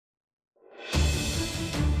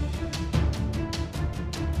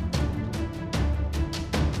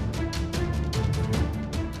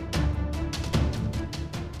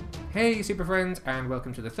Hey Super Friends, and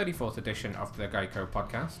welcome to the 34th edition of the Geico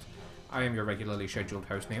podcast. I am your regularly scheduled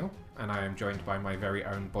host Neil, and I am joined by my very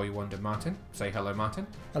own boy wonder Martin. Say hello, Martin.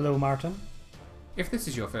 Hello, Martin. If this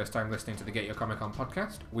is your first time listening to the Get Your Comic On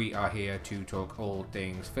podcast, we are here to talk all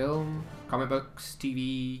things film, comic books,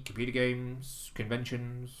 TV, computer games,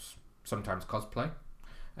 conventions, sometimes cosplay,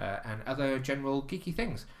 and other general geeky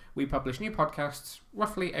things. We publish new podcasts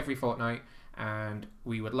roughly every fortnight, and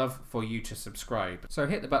we would love for you to subscribe. So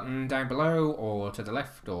hit the button down below, or to the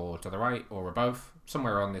left, or to the right, or above.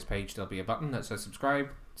 Somewhere on this page there'll be a button that says subscribe.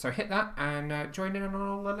 So hit that and join in on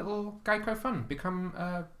all the little Geico fun. Become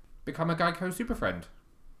a Geico super friend.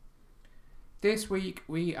 This week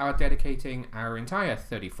we are dedicating our entire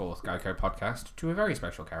 34th Geico podcast to a very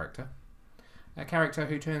special character. A character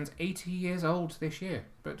who turns 80 years old this year,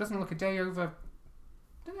 but doesn't look a day over,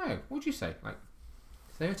 I don't know, what would you say, like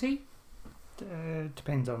 30?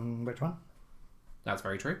 Depends on which one. That's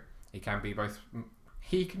very true. He can be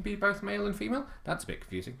both male and female. That's a bit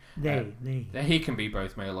confusing. He can be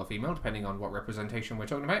both male or female, depending on what representation we're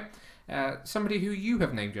talking about. Somebody who you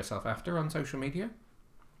have named yourself after on social media.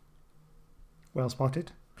 Well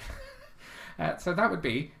spotted. So that would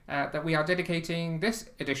be that we are dedicating this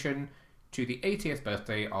edition to the 80th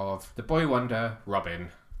birthday of the boy wonder, Robin.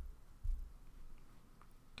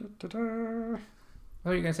 Da-da-da. I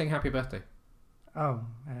thought you were going to sing happy birthday. Oh,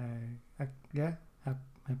 yeah.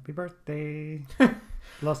 Happy birthday.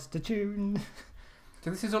 Lost the tune. So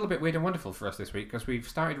this is all a bit weird and wonderful for us this week because we've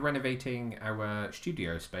started renovating our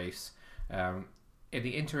studio space. In the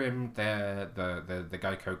interim, the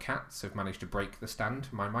Geico cats have managed to break the stand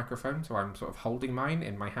for my microphone, so I'm sort of holding mine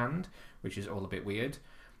in my hand, which is all a bit weird.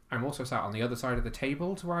 I'm also sat on the other side of the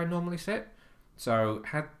table to where I normally sit. So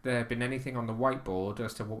had there been anything on the whiteboard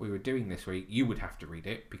as to what we were doing this week, you would have to read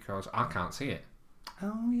it because I can't see it.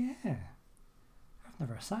 Oh yeah, I've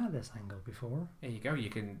never sat at this angle before. There you go. You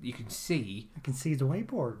can see. I can see the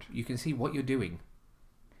whiteboard. You can see what you're doing.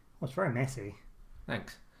 Well, it's very messy.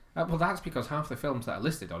 Thanks. Well, that's because half the films that are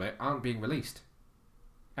listed on it aren't being released,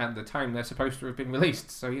 and the time they're supposed to have been released.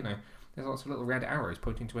 So there's lots of little red arrows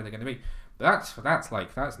pointing to where they're going to be. But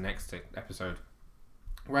that's next episode.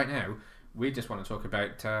 Right now, we just want to talk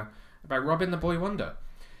about Robin the Boy Wonder.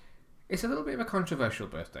 It's a little bit of a controversial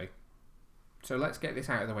birthday, so let's get this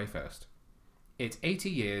out of the way first. It's 80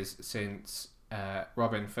 years since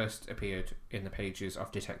Robin first appeared in the pages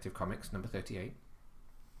of Detective Comics number 38.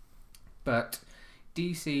 But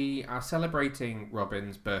DC are celebrating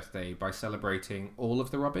Robin's birthday by celebrating all of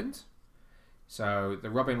the Robins. So the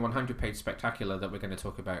Robin 100-page spectacular that we're going to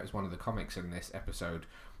talk about as one of the comics in this episode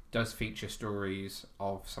does feature stories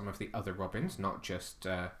of some of the other Robins, not just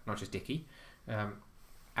Dickie, and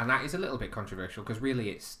that is a little bit controversial because really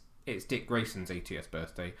it's Dick Grayson's 80th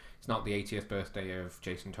birthday. It's not the 80th birthday of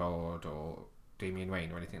Jason Todd or Damian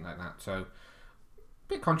Wayne or anything like that. So a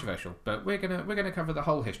bit controversial, but we're gonna cover the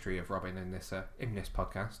whole history of Robin in this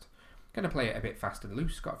podcast. Gonna play it a bit fast and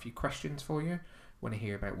loose. Got a few questions for you. Want to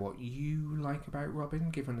hear about what you like about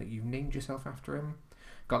Robin, given that you've named yourself after him.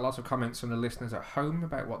 Got lots of comments from the listeners at home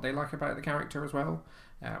about what they like about the character as well.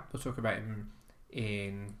 We'll talk about him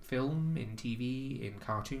in film, in TV, in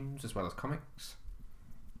cartoons, as well as comics.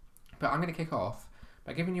 But I'm going to kick off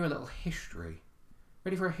by giving you a little history.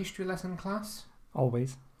 Ready for a history lesson, class?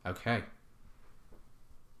 Always. Okay.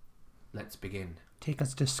 Let's begin. Take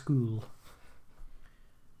us to school.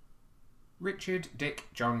 Richard Dick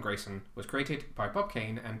John Grayson was created by Bob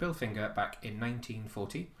Kane and Bill Finger back in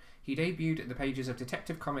 1940. He debuted at the pages of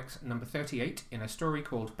Detective Comics number 38 in a story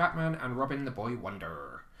called Batman and Robin the Boy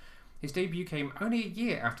Wonder. His debut came only a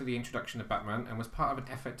year after the introduction of Batman and was part of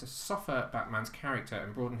an effort to soften Batman's character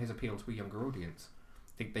and broaden his appeal to a younger audience.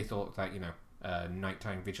 I think they thought that,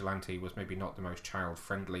 nighttime vigilante was maybe not the most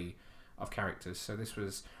child-friendly of characters, so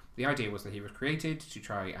the idea was that he was created to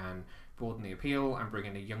try and broaden the appeal and bring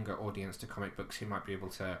in a younger audience to comic books who might be able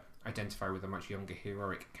to identify with a much younger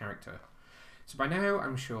heroic character. So by now,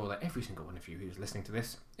 I'm sure that every single one of you who's listening to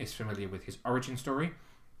this is familiar with his origin story.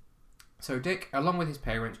 So Dick, along with his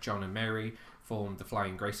parents John and Mary, formed the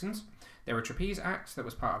Flying Graysons. They were a trapeze act that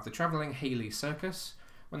was part of the travelling Haley Circus.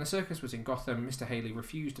 When the circus was in Gotham, Mr. Haley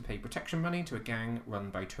refused to pay protection money to a gang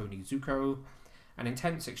run by Tony Zuko. An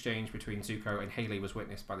intense exchange between Zuko and Haley was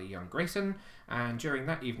witnessed by the young Grayson, and during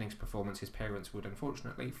that evening's performance his parents would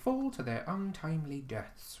unfortunately fall to their untimely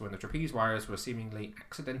deaths when the trapeze wires were seemingly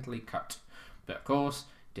accidentally cut. But of course,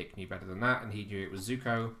 Dick knew better than that, and he knew it was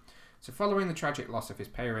Zuko. So following the tragic loss of his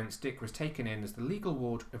parents, Dick was taken in as the legal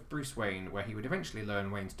ward of Bruce Wayne, where he would eventually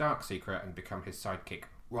learn Wayne's dark secret and become his sidekick,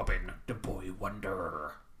 Robin the Boy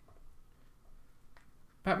Wonder.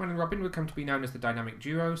 Batman and Robin would come to be known as the dynamic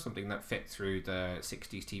duo, something that fit through the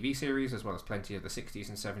 60s TV series as well as plenty of the 60s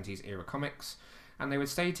and 70s era comics, and they would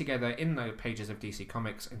stay together in the pages of DC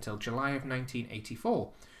Comics until July of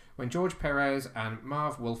 1984, when George Perez and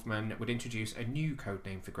Marv Wolfman would introduce a new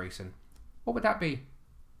codename for Grayson. What would that be?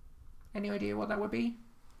 Any idea what that would be?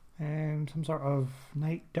 Some sort of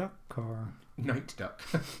night duck or... Night Duck.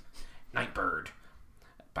 Nightbird.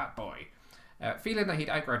 Batboy. Feeling that he'd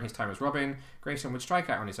outgrown his time as Robin, Grayson would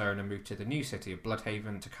strike out on his own and move to the new city of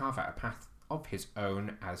Bloodhaven to carve out a path of his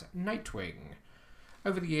own as Nightwing.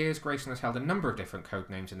 Over the years, Grayson has held a number of different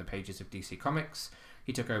codenames in the pages of DC Comics.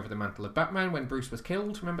 He took over the mantle of Batman when Bruce was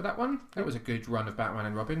killed, remember that one? That was a good run of Batman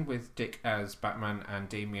and Robin, with Dick as Batman and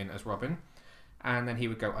Damian as Robin. And then he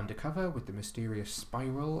would go undercover with the mysterious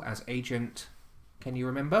Spiral as Agent... Can you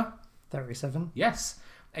remember? 37. Yes!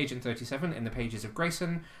 Agent 37 in the pages of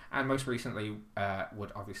Grayson, and most recently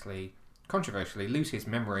would obviously, controversially, lose his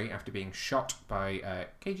memory after being shot by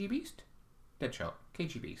KG Beast? Deadshot.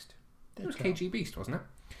 KG Beast. It was KG Beast, wasn't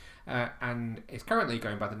it? And is currently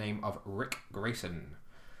going by the name of Rick Grayson.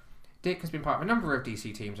 Dick has been part of a number of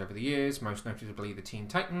DC teams over the years, most notably the Teen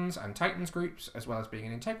Titans and Titans groups, as well as being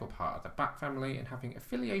an integral part of the Bat family and having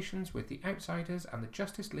affiliations with the Outsiders and the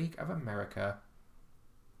Justice League of America.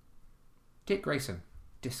 Dick Grayson.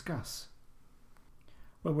 Discuss.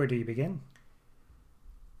 Well, where do you begin?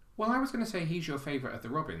 Well, I was going to say he's your favourite of the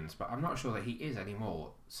Robins, but I'm not sure that he is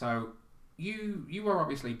anymore. So, you are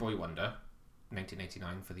obviously Boy Wonder,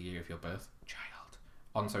 1989 for the year of your birth, child,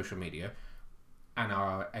 on social media, and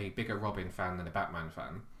are a bigger Robin fan than a Batman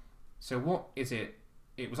fan. So what is it?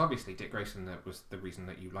 It was obviously Dick Grayson that was the reason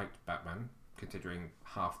that you liked Batman, considering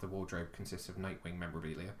half the wardrobe consists of Nightwing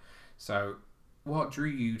memorabilia. So, what drew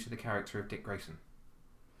you to the character of Dick Grayson?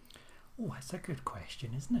 Oh, that's a good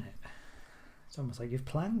question, isn't it? It's almost like you've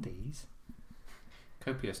planned these.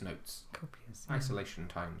 Copious notes. Copious. Yeah. Isolation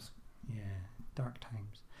times. Yeah, dark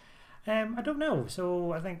times. I don't know.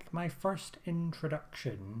 So I think my first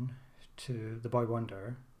introduction to the Boy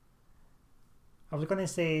Wonder, I was going to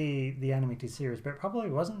say the animated series, but it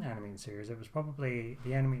probably wasn't the animated series. It was probably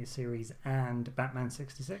the animated series and Batman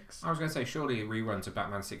 66. I was going to say, surely reruns of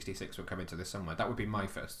Batman 66 would come into this somewhere. That would be my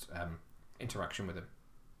first interaction with him.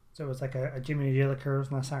 So it was like a Jiminy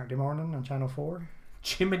Jillikers on a Saturday morning on Channel 4.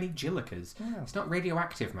 Jiminy Jillikers? Yeah. It's not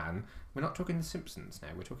radioactive, man. We're not talking The Simpsons now.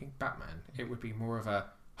 We're talking Batman. It would be more of a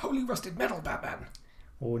holy rusted metal Batman.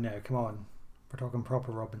 Oh no, come on. We're talking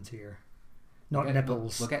proper Robins here. Not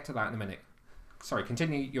nibbles. We'll get to that in a minute. Sorry,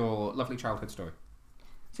 continue your lovely childhood story.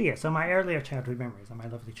 So yeah, so my earlier childhood memories and my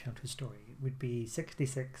lovely childhood story would be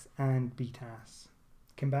 66 and BTAS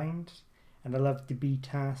combined. And I loved the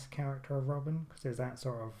BTAS character of Robin because there's that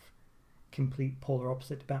sort of complete polar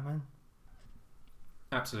opposite to Batman.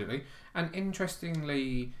 Absolutely. And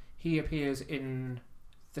interestingly, he appears in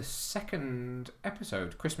the second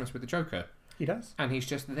episode, Christmas with the Joker. He does. And he's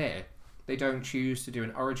just there. They don't choose to do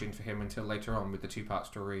an origin for him until later on with the two-part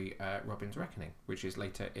story, Robin's Reckoning, which is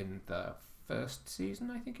later in the first season,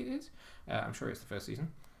 I think it is. I'm sure it's the first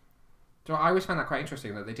season. So I always found that quite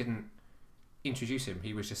interesting that they didn't introduce him.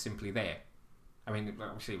 He was just simply there. I mean,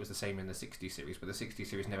 obviously it was the same in the 60s series, but the 60s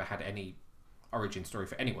series never had any origin story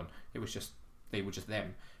for anyone. It was just, they were just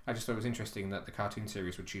them. I just thought it was interesting that the cartoon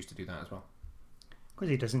series would choose to do that as well. Because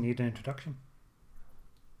he doesn't need an introduction.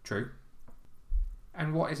 True.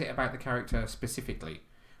 And what is it about the character specifically?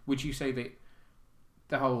 Would you say that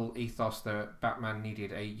the whole ethos that Batman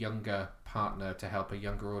needed a younger partner to help a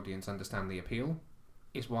younger audience understand the appeal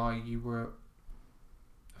is why you were...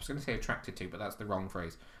 I was going to say attracted to, but that's the wrong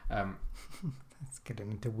phrase. That's getting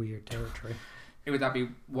into weird territory. Would that be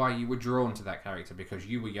why you were drawn to that character? Because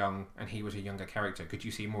you were young and he was a younger character. Could you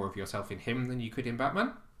see more of yourself in him than you could in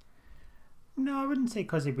Batman? No, I wouldn't say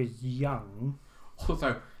because he was young.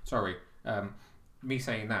 Although, sorry, me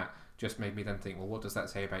saying that just made me then think, well, what does that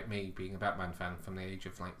say about me being a Batman fan from the age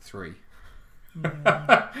of like 3?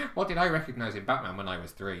 Yeah. What did I recognise in Batman when I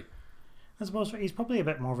was 3? I suppose he's probably a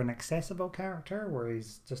bit more of an accessible character, where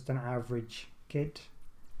he's just an average kid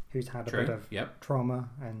who's had a bit of trauma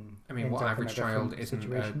and. I mean, what average child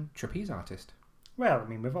isn't a trapeze artist? Well, I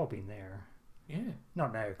mean, we've all been there. Yeah.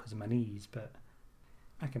 Not now because of my knees, but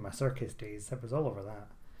back in my circus days, I was all over that.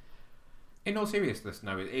 In all seriousness,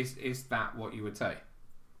 no, is that what you would say?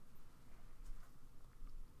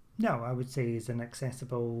 No, I would say he's an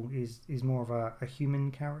accessible. He's more of a human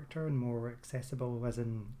character and more accessible, as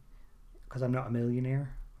in. Because I'm not a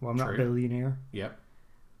millionaire. Well, I'm not a billionaire. Yep.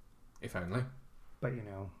 If only. But, you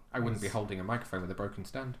know... I wouldn't be holding a microphone with a broken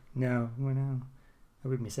stand. No, well, no. I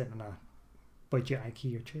wouldn't be sitting on a budget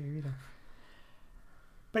IKEA chair either.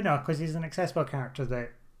 But no, because he's an accessible character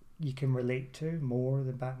that you can relate to more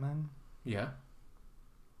than Batman. Yeah.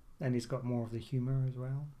 And he's got more of the humour as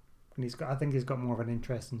well. And I think he's got more of an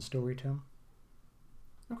interesting story to him.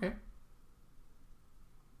 Okay.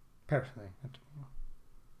 Personally, I don't know.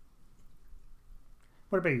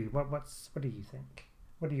 What about you? What do you think?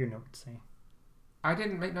 What do your notes say? I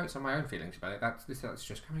didn't make notes on my own feelings about it. That's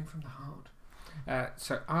just coming from the heart.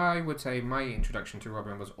 So I would say my introduction to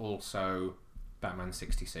Robin was also Batman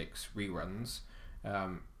 66 reruns,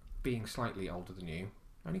 being slightly older than you.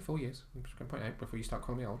 Only 4 years. I'm just going to point out before you start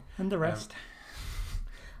calling me old. And the rest.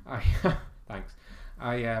 Thanks.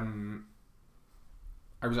 I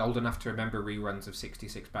was old enough to remember reruns of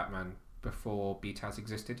 66 Batman before BTAS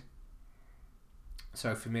existed.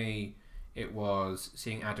 So for me, it was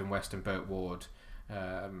seeing Adam West and Burt Ward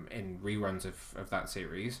in reruns of that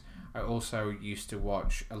series. I also used to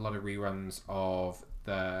watch a lot of reruns of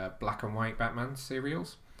the black and white Batman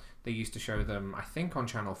serials. They used to show them, I think, on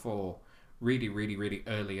Channel 4 really, really, really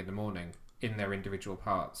early in the morning in their individual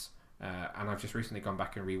parts. And I've just recently gone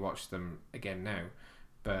back and rewatched them again now.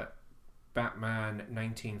 But Batman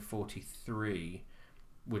 1943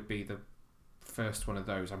 would be the first one of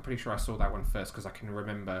those. I'm pretty sure I saw that one first because I can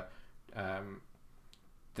remember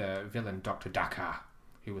the villain, Dr. Dakar,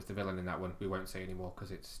 who was the villain in that one. We won't say anymore because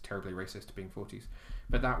it's terribly racist being 40s.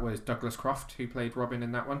 But that was Douglas Croft who played Robin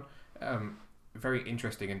in that one. Very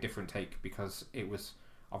interesting and different take because it was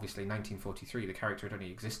obviously 1943. The character had only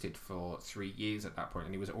existed for 3 years at that point,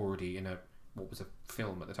 and he was already in what was a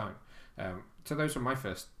film at the time. So those were my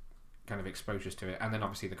first kind of exposures to it, and then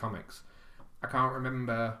obviously the comics. I can't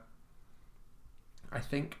remember. I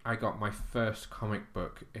think I got my first comic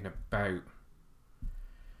book in about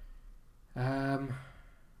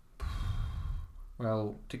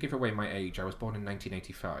well, to give away my age, I was born in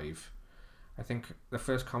 1985. I think the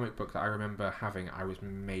first comic book that I remember having, I was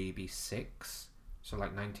maybe 6, so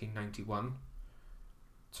like 1991.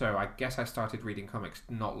 So I guess I started reading comics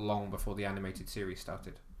not long before the animated series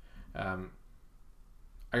started.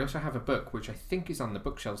 I also have a book which I think is on the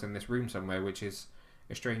bookshelves in this room somewhere, which is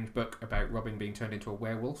a strange book about Robin being turned into a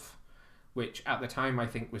werewolf, which at the time I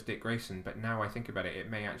think was Dick Grayson, but now I think about it, it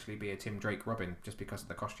may actually be a Tim Drake Robin just because of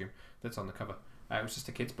the costume that's on the cover. It was just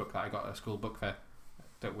a kid's book that I got at a school book fair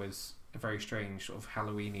that was a very strange sort of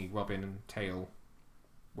Halloween-y Robin tale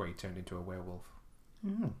where he turned into a werewolf.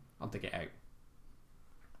 I'll dig it out.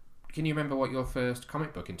 Can you remember what your first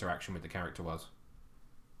comic book interaction with the character was?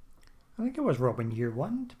 I think it was Robin Year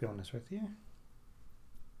One, to be honest with you.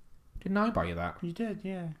 Didn't I buy you that? You did,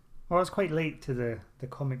 yeah. Well, I was quite late to the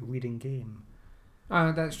comic reading game.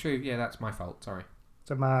 That's true. Yeah, that's my fault. Sorry.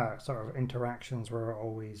 So my sort of interactions were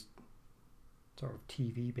always sort of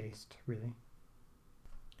TV based, really.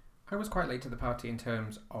 I was quite late to the party in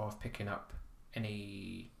terms of picking up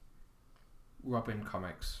any Robin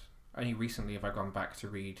comics. Only recently have I gone back to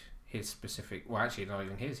read his specific... Well, actually, not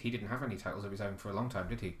even his. He didn't have any titles of his own for a long time,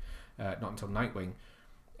 did he? Not until Nightwing.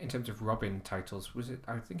 In terms of Robin titles, was it...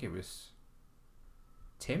 I think it was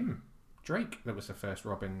Tim Drake that was the first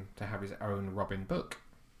Robin to have his own Robin book.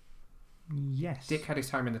 Yes. Dick had his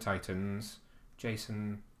time in the Titans.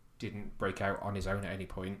 Jason didn't break out on his own at any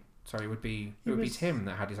point. So it would be Tim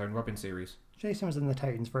that had his own Robin series. Jason was in the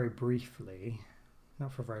Titans very briefly.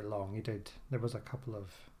 Not for very long. There was a couple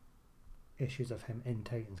of issues of him in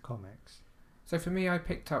Titans comics. So for me, I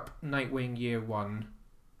picked up Nightwing Year 1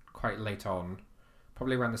 quite late on.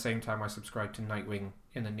 Probably around the same time I subscribed to Nightwing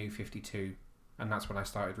in the New 52. And that's when I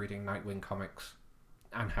started reading Nightwing comics.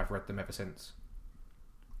 And have read them ever since.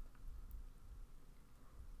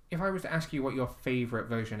 If I was to ask you what your favourite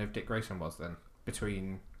version of Dick Grayson was then,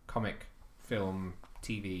 between comic, film,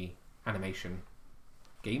 TV, animation,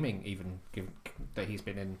 gaming even, given that he's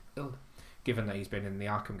been in the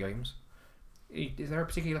Arkham games, is there a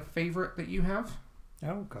particular favourite that you have?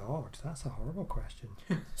 Oh God, that's a horrible question.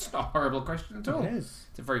 It's not a horrible question at all. It is.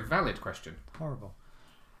 It's a very valid question. Horrible.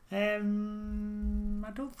 I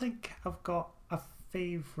don't think I've got a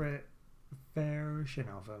favourite version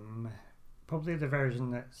of him. Probably the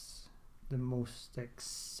version that's the most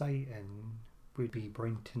exciting would be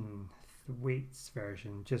Brenton Thwaites'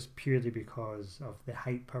 version, just purely because of the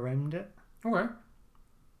hype around it. Okay.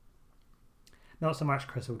 Not so much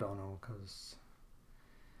Chris O'Donnell, because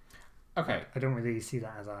Okay. I don't really see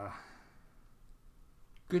that as a...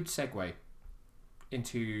 Good segue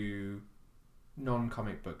into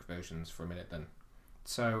non-comic book versions for a minute then.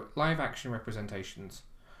 So, live action representations.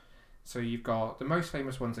 So you've got the most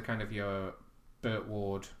famous ones are kind of your Burt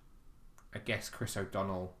Ward, I guess Chris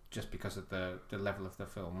O'Donnell, just because of the level of the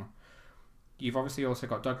film. You've obviously also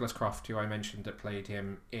got Douglas Croft, who I mentioned that played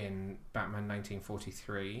him in Batman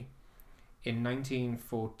 1943. In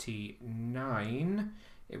 1949,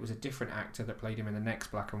 it was a different actor that played him in the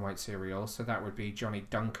next black and white serial, so that would be Johnny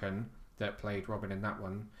Duncan that played Robin in that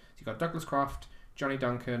one. So you've got Douglas Croft, Johnny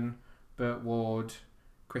Duncan, Burt Ward,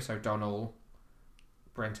 Chris O'Donnell,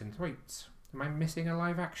 Brenton Thwaites. Am I missing a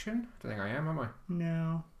live action? I don't think I am I?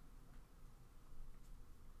 No.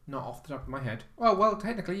 Not off the top of my head. Well,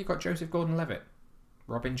 technically you've got Joseph Gordon-Levitt.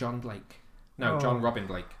 Robin John Blake. No, John Robin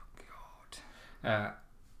Blake. God.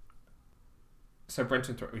 So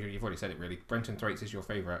Brenton Thwaites, you've already said it really. Brenton Thwaites is your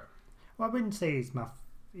favourite. Well, I wouldn't say he's my...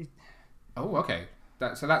 Oh, okay.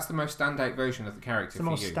 So that's the most standout version of the character for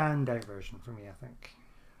you. It's the most standout version for me, I think.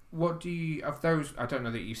 What do you... Of those... I don't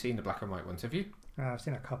know that you've seen the black and white ones, have you? I've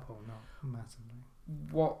seen a couple, not massively.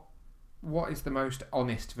 What is the most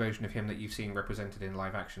honest version of him that you've seen represented in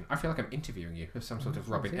live action? I feel like I'm interviewing you as some sort of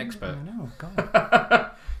Robin expert. I know,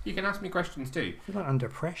 God. You can ask me questions too. I feel like under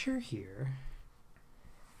pressure here.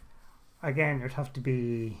 Again, it would have to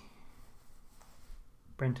be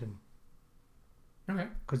Brenton. Okay.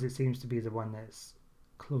 Because it seems to be the one that's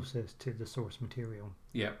closest to the source material.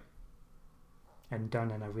 Yeah. And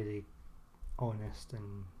done in a really honest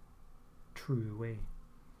and true way.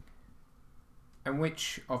 And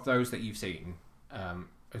which of those that you've seen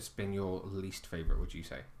has been your least favourite, would you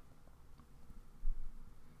say?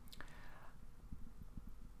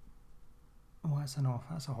 Oh, that's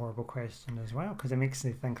a horrible question as well, because it makes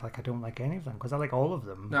me think like I don't like any of them, because I like all of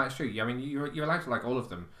them. No, it's true. I mean, you're allowed to like all of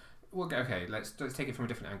them. Well, okay, let's take it from a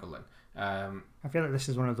different angle then. I feel like this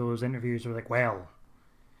is one of those interviews where like, well,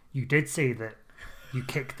 you did say that you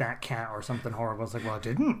kicked that cat or something horrible. It's like, well, I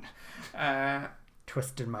didn't.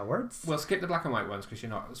 Twisted my words. We'll skip the black and white ones because you're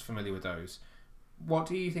not as familiar with those. What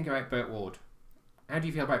do you think about Burt Ward? How do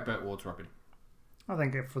you feel about Burt Ward's Robin? I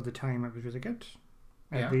think for the time it was really good.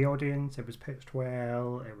 Yeah. The audience, it was pitched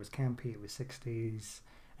well, it was campy, it was 60s,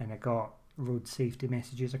 and it got road safety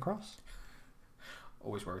messages across.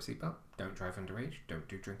 Always wear a seatbelt, don't drive underage, don't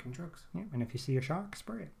do drinking drugs. Yeah, and if you see a shark,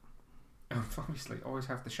 spray it. Obviously, always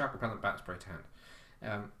have the shark repellent bat spray to hand.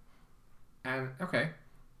 And, okay.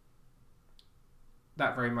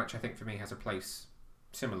 That very much, I think, for me, has a place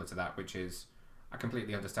similar to that, which is, I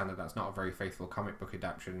completely understand that that's not a very faithful comic book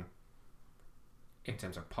adaptation in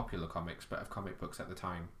terms of popular comics, but of comic books at the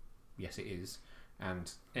time, yes, it is.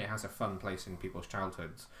 And it has a fun place in people's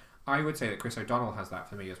childhoods. I would say that Chris O'Donnell has that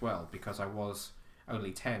for me as well, because I was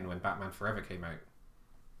only 10 when Batman Forever came out.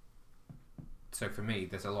 So for me,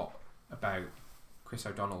 there's a lot about Chris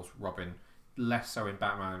O'Donnell's Robin, less so in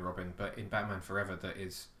Batman and Robin, but in Batman Forever that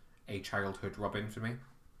is a childhood Robin for me.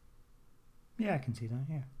 Yeah, I can see that,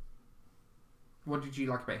 yeah. What did you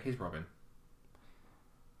like about his Robin?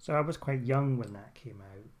 So I was quite young when that came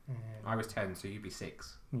out. I was 10, so you'd be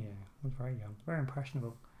 6. Yeah, I was very young. Very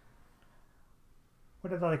impressionable. What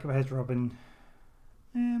did I like about his Robin?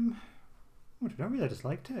 I don't know, I really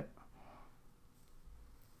disliked it.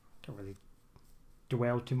 Don't really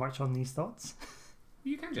dwell too much on these thoughts.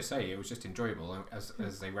 You can just say it was just enjoyable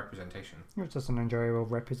as a representation. It was just an enjoyable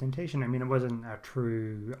representation. I mean, it wasn't a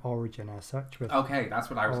true origin as such. With okay, that's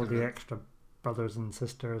what I was all the extra brothers and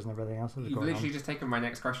sisters and everything else that was You've going literally on. just taken my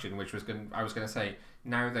next question, which was I was going to say,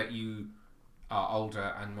 now that you are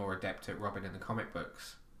older and more adept at Robin in the comic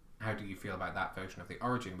books, how do you feel about that version of the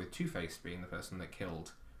origin, with Two-Face being the person that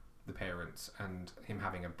killed the parents and him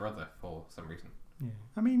having a brother for some reason? Yeah,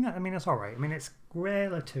 I mean, it's all right. I mean, it's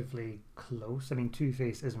relatively close. I mean,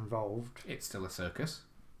 Two-Face is involved. It's still a circus,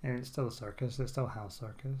 and it's still a circus. It's still Hal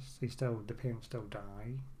Circus. The parents still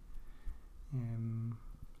die.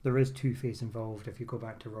 There is Two-Face involved if you go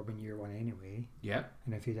back to Robin Year One anyway. Yeah.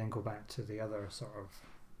 And if you then go back to the other sort of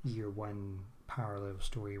Year One parallel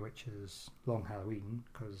story, which is Long Halloween,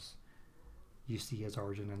 because you see his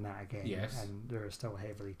origin in that again. Yes. And there is still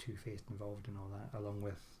heavily Two-Face involved in all that, along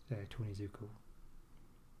with Tony Zuko.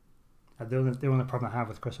 The only problem I have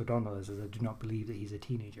with Chris O'Donnell is I do not believe that he's a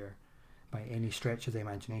teenager by any stretch of the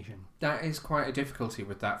imagination. That is quite a difficulty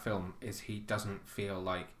with that film, is he doesn't feel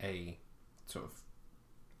like a sort of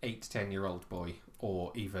 8 to 10 year old boy,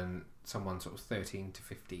 or even someone sort of 13 to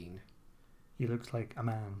 15. He looks like a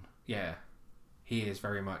man. Yeah, he is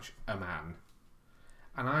very much a man.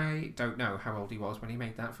 And I don't know how old he was when he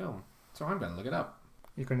made that film, so I'm going to look it up.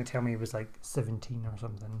 You're going to tell me he was like 17 or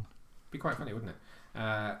something. Be quite funny, wouldn't it?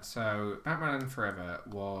 So Batman Forever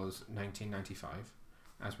was 1995,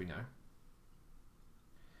 as we know.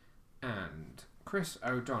 And Chris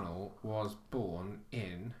O'Donnell was born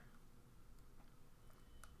in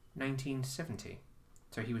 1970.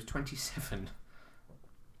 So he was 27.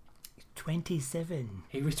 27?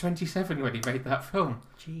 He was 27 when he made that film.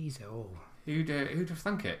 Jeez, oh. Who'd have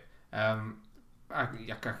thunk it? I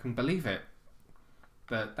can believe it.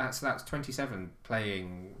 But that's 27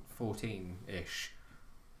 playing 14-ish,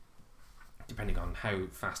 depending on how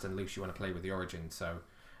fast and loose you want to play with the origin. So,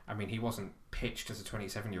 I mean, he wasn't pitched as a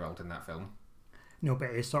 27-year-old in that film. No, but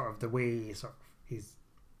it's sort of the way sort of his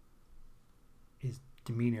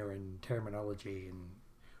demeanour and terminology, and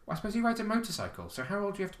Well, I suppose he rides a motorcycle, so how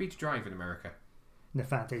old do you have to be to drive in America? the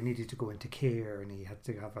fact that he needed to go into care and he had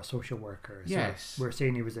to have a social worker. So Yes. we're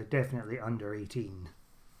saying he was definitely under 18.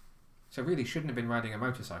 So really shouldn't have been riding a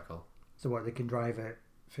motorcycle. So what, they can drive at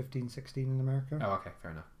 15, 16 in America? Oh, okay,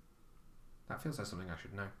 fair enough. That feels like something I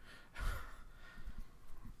should know.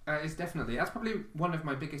 It's definitely... That's probably one of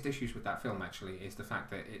my biggest issues with that film, actually, is the fact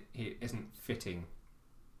that it isn't fitting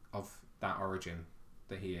of that origin,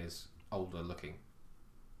 that he is older looking.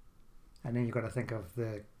 And then you've got to think of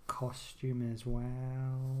the costume as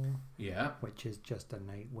well, Yeah. which is just a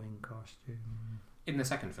Nightwing costume. In the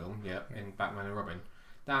second film, yeah, in Batman and Robin.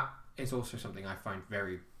 That is also something I find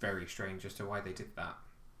very, very strange as to why they did that.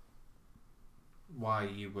 Why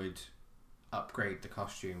you would upgrade the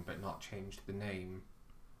costume but not change the name.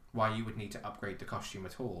 Why you would need to upgrade the costume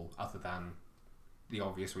at all, other than the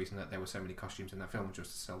obvious reason that there were so many costumes in that film, which was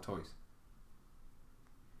to sell toys.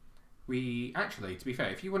 We actually, to be fair,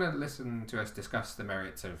 if you want to listen to us discuss the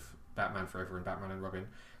merits of Batman Forever and Batman and Robin,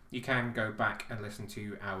 you can go back and listen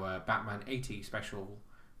to our Batman 80 special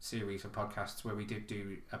series of podcasts where we did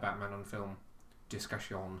do a Batman on film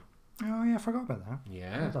discussion. Oh yeah, I forgot about that. That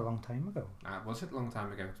Yeah, was a long time ago. that was a long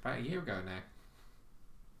time ago. It's about a year ago now.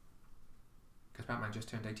 Because Batman just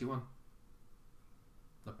turned 81.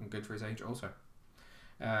 Looking good for his age also.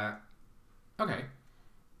 Okay.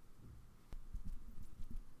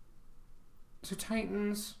 So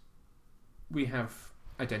Titans, we have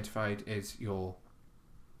identified as your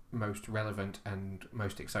most relevant and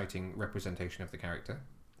most exciting representation of the character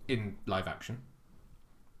in live action.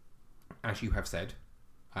 As you have said,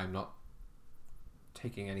 I'm not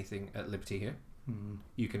taking anything at liberty here.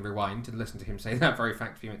 You can rewind and listen to him say that very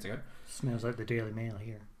fact a few minutes ago. Smells like the Daily Mail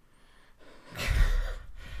here.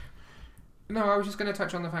 No, I was just going to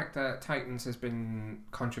touch on the fact that Titans has been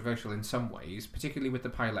controversial in some ways, particularly with the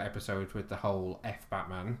pilot episode with the whole F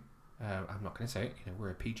Batman. I'm not going to say it, we're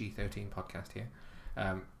a PG-13 podcast here.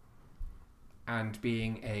 And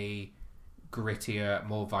being a grittier,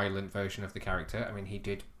 more violent version of the character. I mean, he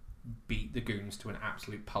did beat the goons to an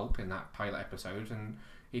absolute pulp in that pilot episode, and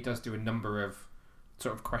he does do a number of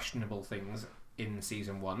sort of questionable things in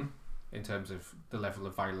season 1 in terms of the level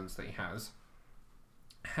of violence that he has.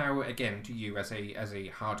 How, again, do you, as a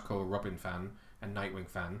hardcore Robin fan and Nightwing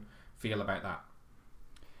fan, feel about that?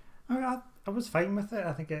 I was fine with it.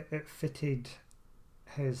 I think it fitted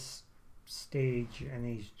his stage and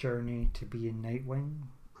his journey to be in Nightwing,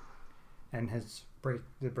 and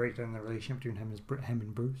the breakdown in the relationship between him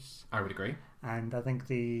and Bruce. I would agree. And I think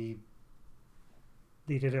they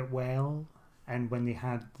did it well. And when you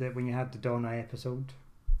had the Donna episode,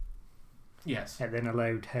 Yes. it then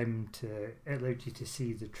allowed you to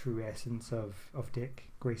see the true essence of Dick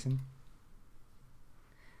Grayson.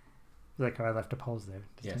 Like how I left a pause there,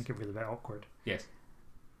 just Yes. to make it really a bit awkward. Yes.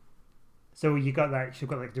 So you got that. You've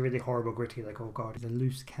got like the really horrible, gritty, like, oh god, he's a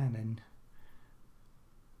loose cannon.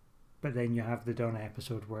 But then you have the Donna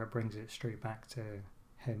episode where it brings it straight back to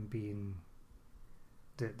him being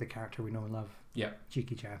the character we know and love. Yeah.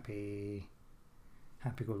 Cheeky chappy,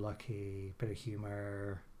 happy-go-lucky, bit of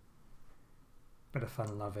humour, bit of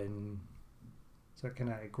fun-loving. So it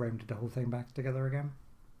kind of grounded the whole thing back together again.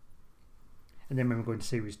 And then when we go into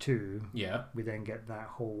series 2, Yeah. we then get that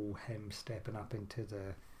whole him stepping up into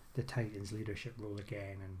the Titans leadership role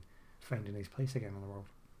again and finding his place again in the world.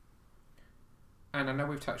 And I know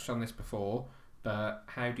we've touched on this before, but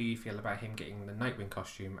how do you feel about him getting the Nightwing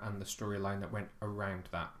costume and the storyline that went around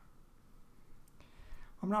that?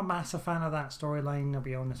 I'm not a massive fan of that storyline, I'll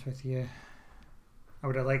be honest with you. I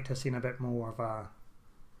would have liked to have seen a bit more of a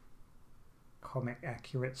comic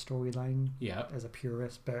accurate storyline Yeah. as a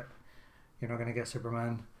purist, but you're not going to get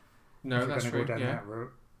Superman. No, if you're that's going to true. go down Yeah. that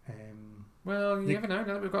route. Well, you never know.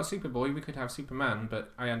 Now that we've got Superboy, we could have Superman,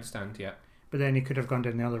 but I understand, yeah. But then he could have gone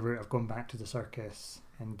down the other route of going back to the circus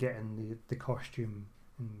and getting the costume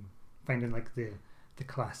and finding like the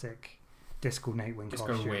classic disco Nightwing Disco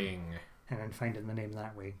costume. Wing. And then finding the name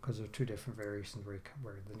that way, because there are two different variations where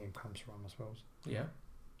the name comes from, I suppose. Yeah.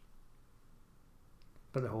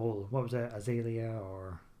 But the whole, what was it, Azalea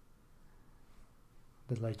or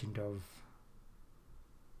the legend of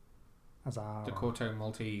Azar? The Corto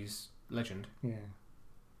Maltese legend. Yeah.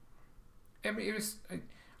 I mean,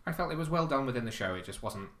 I felt it was well done within the show. It just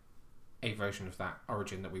wasn't a version of that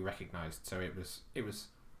origin that we recognised. So it was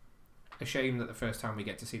a shame that the first time we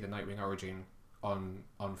get to see the Nightwing origin on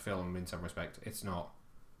film in some respect. It's not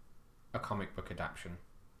a comic book adaptation,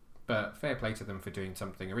 but fair play to them for doing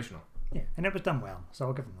something original. Yeah, and it was done well, so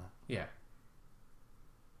I'll give them that. Yeah.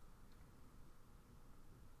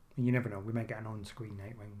 And you never know, we might get an on-screen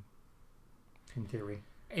Nightwing, in theory.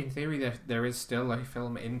 In theory, there is still a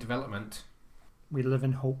film in development. We live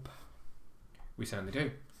in hope. We certainly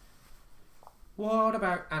do. What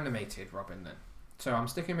about animated Robin then? So I'm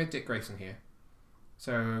sticking with Dick Grayson here.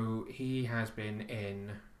 So he has been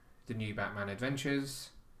in the new Batman Adventures,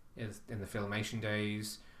 in the Filmation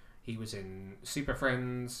days. He was in Super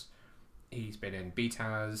Friends. He's been in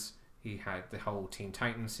BTAS. He had the whole Teen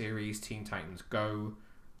Titans series, Teen Titans Go,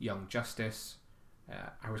 Young Justice.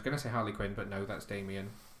 I was going to say Harley Quinn, but no, that's Damian.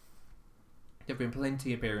 There have been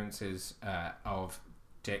plenty of appearances of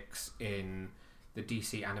Dix in the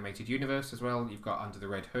DC animated universe as well. You've got Under the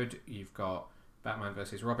Red Hood. You've got Batman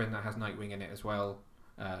vs. Robin that has Nightwing in it as well.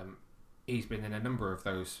 He's been in a number of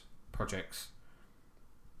those projects.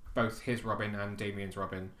 Both his Robin and Damian's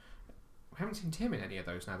Robin. I haven't seen Tim in any of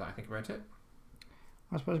those now that I think about it.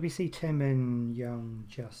 I suppose we see Tim in Young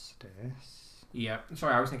Justice. Yeah,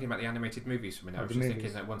 sorry, I was thinking about the animated movies for a minute. I was just movies.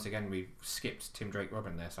 thinking that once again we've skipped Tim Drake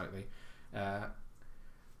Robin there slightly. Now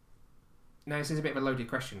this is a bit of a loaded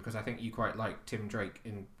question because I think you quite like Tim Drake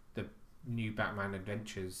in the new Batman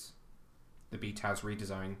Adventures, the BTAS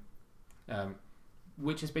redesign.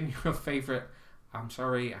 Which has been your favourite? I'm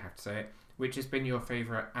sorry, I have to say it. Which has been your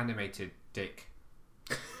favourite animated Dick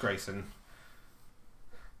Grayson?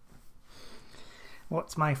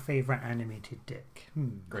 What's my favourite animated Dick?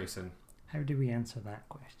 Grayson. How do we answer that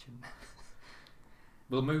question?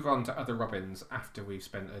 We'll move on to other Robins after we've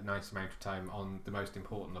spent a nice amount of time on the most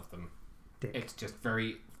important of them. Dick. It's just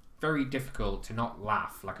very, very difficult to not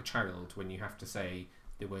laugh like a child when you have to say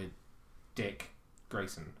the word Dick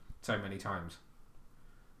Grayson so many times.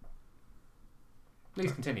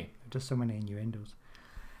 Please continue. Just so many innuendos.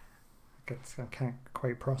 I can't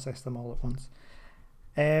quite process them all at once.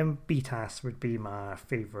 BTAS would be my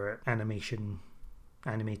favourite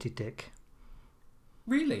animated Dick.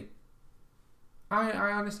 Really? I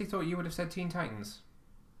honestly thought you would have said Teen Titans.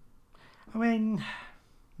 I mean,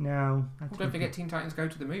 no. Well, don't forget Teen Titans Go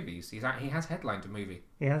to the movies. He has headlined a movie.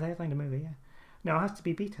 He has headlined a movie, yeah. No, it has to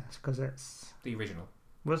be BTAS because it's... The original.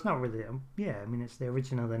 Well, it's not really... yeah, I mean, it's the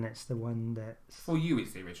original, then it's the one that's... For you,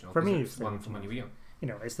 it's the original. For me, it's the one from when you were young. You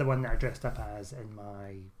know, it's the one that I dressed up as in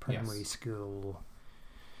my primary school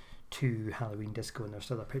to Halloween disco, and there's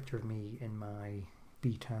still a picture of me in my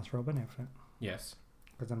BTAS Robin outfit. Yes.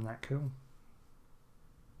 Because I'm that cool.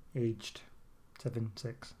 Aged 7,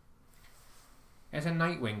 6. There's a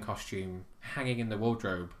Nightwing costume hanging in the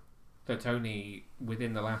wardrobe that's only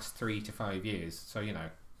within the last 3 to 5 years, so you know.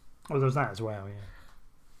 Oh, there's that as well, yeah.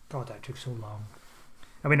 God, that took so long.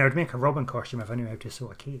 I mean, I would make a Robin costume if I knew how to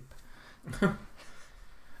sew a cape.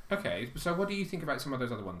 Okay, so what do you think about some of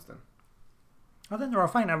those other ones then? I think they're all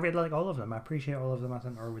fine. I really like all of them. I appreciate all of them. I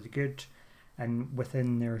think they're really good. And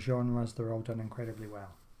within their genres, they're all done incredibly well.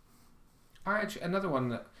 Another one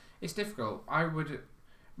that... It's difficult.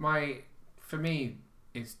 For me,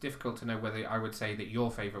 it's difficult to know whether I would say that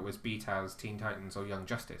your favourite was BTAS, Teen Titans, or Young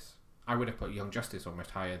Justice. I would have put Young Justice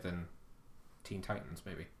almost higher than Teen Titans,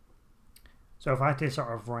 maybe. So if I had to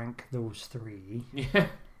sort of rank those three... Yeah,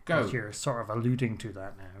 go. As you're sort of alluding to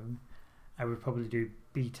that now, I would probably do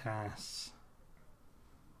BTAS,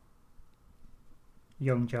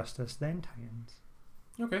 Young Justice, then Titans.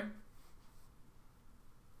 Okay.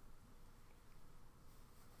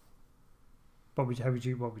 What would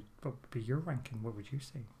be your ranking? What would you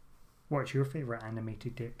say? What's your favourite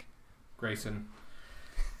animated Dick? Grayson.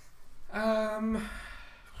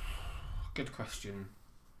 Good question.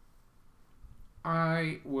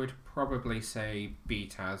 I would probably say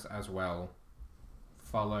BTAS as well,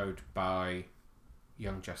 followed by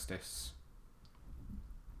Young Justice,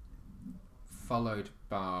 followed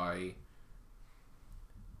by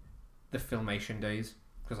the Filmation days,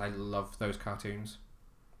 because I love those cartoons.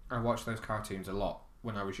 I watched those cartoons a lot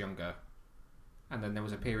when I was younger, and then there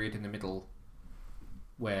was a period in the middle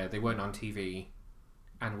where they weren't on TV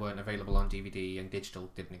and weren't available on DVD and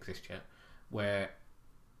digital didn't exist yet, where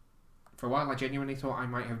for a while I genuinely thought I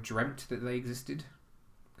might have dreamt that they existed,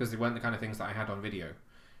 because they weren't the kind of things that I had on video.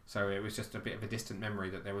 So it was just a bit of a distant memory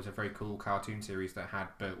that there was a very cool cartoon series that had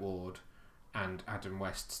Burt Ward and Adam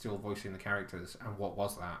West still voicing the characters, and what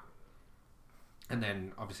was that? And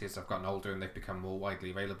then, obviously, as I've gotten older and they've become more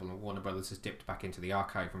widely available and Warner Brothers has dipped back into the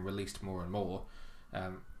archive and released more and more,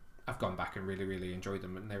 I've gone back and really, really enjoyed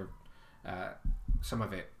them. And some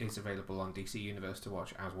of it is available on DC Universe to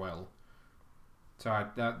watch as well. So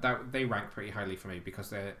they rank pretty highly for me because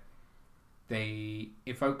they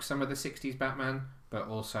evoke some of the 60s Batman, but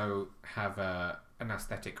also have an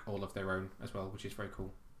aesthetic all of their own as well, which is very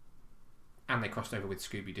cool. And they crossed over with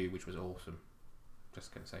Scooby-Doo, which was awesome.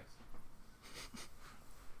 Just going to say.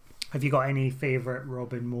 Have you got any favourite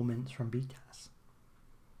Robin moments from BCAS?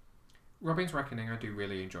 Robin's Reckoning I do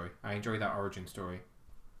really enjoy. I enjoy that origin story.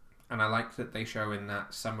 And I like that they show in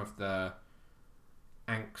that some of the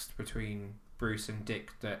angst between Bruce and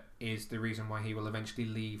Dick that is the reason why he will eventually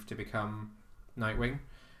leave to become Nightwing.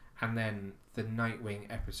 And then the Nightwing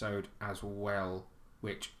episode as well,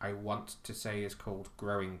 which I want to say is called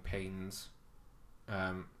Growing Pains.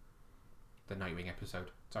 The Nightwing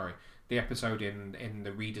episode, sorry. The episode in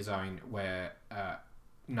the redesign where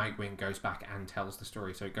Nightwing goes back and tells the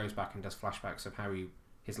story. So it goes back and does flashbacks of how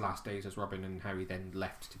his last days as Robin and how he then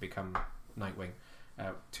left to become Nightwing.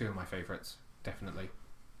 Two of my favourites, definitely.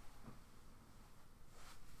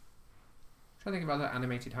 Trying to think of other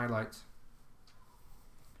animated highlights.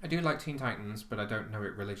 I do like Teen Titans, but I don't know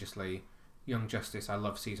it religiously. Young Justice, I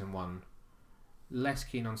love Season 1. Less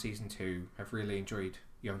keen on Season 2. I've really enjoyed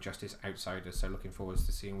Young Justice Outsiders, so looking forward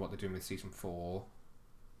to seeing what they're doing with Season 4.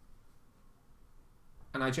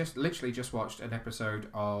 And I literally just watched an episode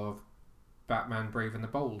of Batman Brave and the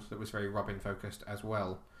Bold that was very Robin focused as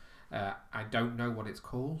well. I don't know what it's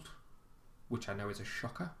called, which I know is a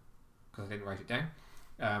shocker, because I didn't write it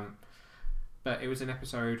down. But it was an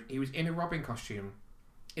episode, he was in a Robin costume.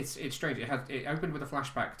 It's strange, it opened with a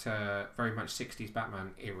flashback to very much 60s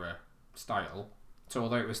Batman era style. So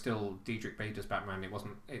although it was still Diedrich Bader's Batman,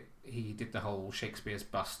 he did the whole Shakespeare's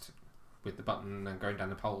bust with the button and going down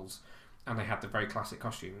the poles, and they had the very classic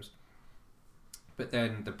costumes. But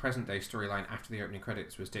then the present day storyline after the opening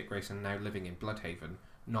credits was Dick Grayson now living in Bloodhaven,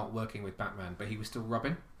 not working with Batman, but he was still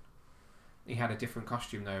Robin. He had a different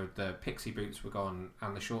costume though. The pixie boots were gone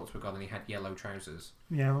and the shorts were gone, and he had yellow trousers.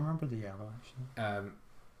 Yeah, I remember the yellow actually.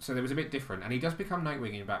 So there was a bit different, and he does become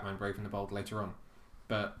Nightwing in Batman Brave and the Bold later on.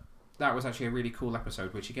 But that was actually a really cool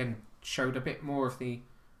episode, which again showed a bit more of the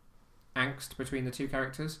angst between the two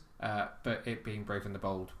characters. But it being Brave and the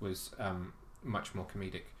Bold was much more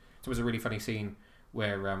comedic. So it was a really funny scene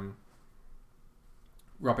where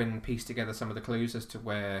Robin pieced together some of the clues as to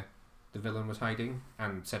where the villain was hiding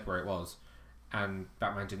and said where it was, and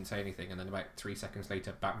Batman didn't say anything, and then about 3 seconds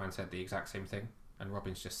later Batman said the exact same thing, and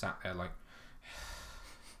Robin's just sat there like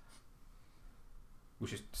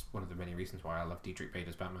which is one of the many reasons why I love Diedrich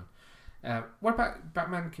Bader's Batman. What about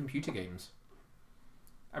Batman computer games?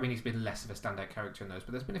 I mean, he's been less of a standout character in those,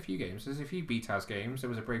 but there's been a few games. There's a few BTAS games. There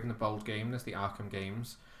was a Brave and the Bold game. There's the Arkham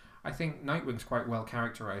games. I think Nightwing's quite well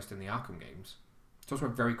characterised in the Arkham games. It's also a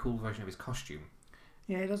very cool version of his costume.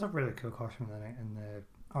 Yeah, he does have a really cool costume in the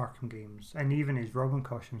Arkham games. And even his Robin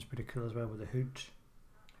costume's pretty cool as well, with the hood.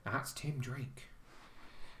 Now that's Tim Drake.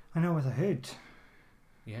 I know, with a hood.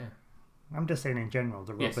 Yeah. I'm just saying in general,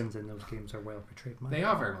 the Robins in those games are well portrayed. They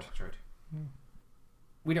are very well portrayed. Yeah.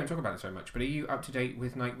 We don't talk about it so much, but are you up to date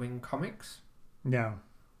with Nightwing comics? No.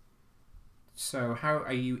 So how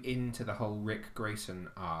are you into the whole Rick Grayson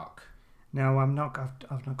arc? No, I'm not.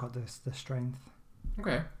 I've not got the strength.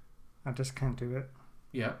 Okay. I just can't do it.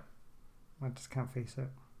 Yeah. I just can't face it.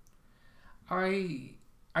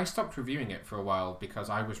 I stopped reviewing it for a while because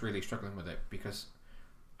I was really struggling with it, because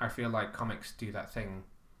I feel like comics do that thing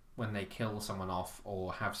when they kill someone off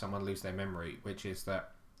or have someone lose their memory, which is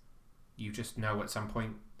that you just know at some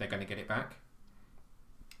point they're going to get it back.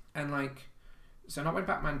 And so not when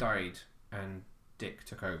Batman died and Dick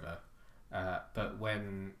took over, but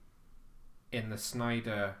when in the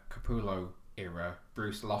Snyder Capullo era,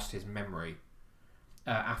 Bruce lost his memory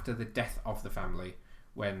after the death of the family,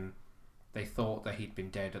 when they thought that he'd been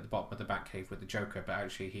dead at the bottom of the Batcave with the Joker, but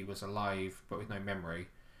actually he was alive but with no memory.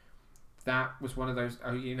 That was one of those,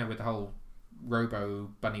 with the whole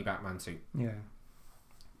Robo Bunny Batman suit. Yeah.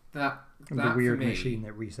 That the weird machine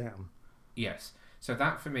that reset him. Yes. So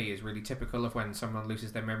that for me is really typical of when someone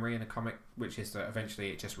loses their memory in a comic, which is that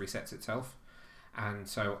eventually it just resets itself. And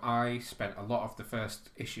so I spent a lot of the first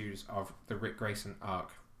issues of the Rick Grayson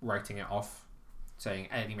arc writing it off, saying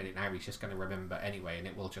any minute now he's just going to remember anyway, and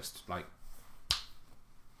it will just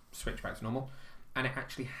switch back to normal. And it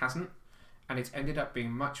actually hasn't. And it's ended up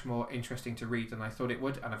being much more interesting to read than I thought it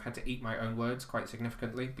would, and I've had to eat my own words quite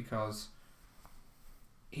significantly, because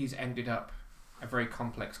he's ended up a very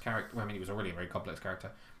complex character. Well, I mean, he was already a very complex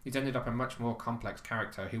character. He's ended up a much more complex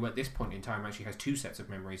character who at this point in time actually has two sets of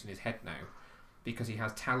memories in his head now, because he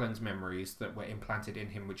has Talon's memories that were implanted in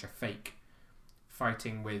him, which are fake,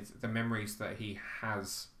 fighting with the memories that he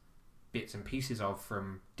has bits and pieces of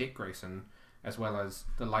from Dick Grayson, as well as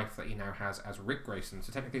the life that he now has as Rick Grayson.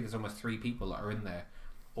 So technically there's almost three people that are in there,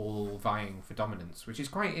 all vying for dominance, which is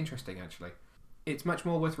quite interesting actually. It's much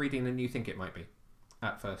more worth reading than you think it might be,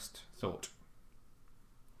 at first thought.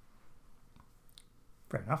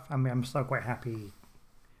 Fair enough. I mean, I'm still quite happy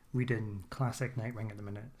reading classic Nightwing at the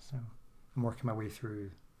minute, so I'm working my way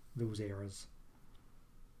through those eras.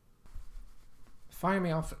 Fire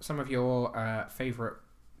me off some of your favourite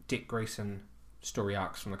Dick Grayson story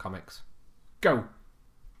arcs from the comics. Go!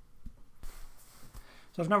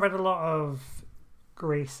 So I've not read a lot of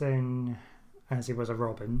Grayson as he was a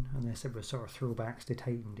Robin, unless it was sort of throwbacks to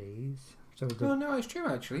Titan days. So Oh no, it's true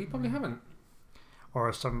actually. You probably haven't.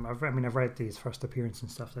 Or some. I've read these first appearance and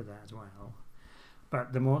stuff like that as well.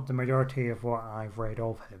 But the majority of what I've read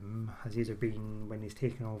of him has either been when he's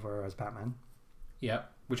taken over as Batman, Yeah,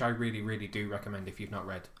 which I really, really do recommend if you've not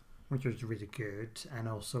read. which was really good, and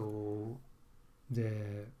also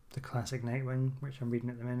the classic Nightwing, which I'm reading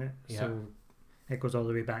at the minute. Yeah. So it goes all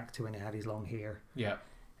the way back to when he had his long hair. Yeah.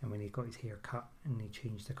 And when he got his hair cut and he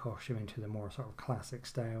changed the costume into the more sort of classic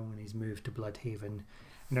style, and he's moved to Bloodhaven.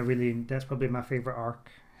 And that's probably my favourite arc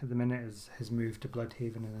at the minute, is his move to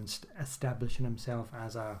Bloodhaven and then establishing himself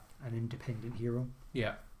as an independent hero.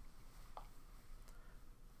 Yeah.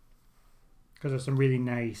 Because there's some really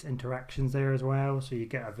nice interactions there as well. So you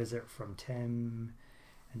get a visit from Tim,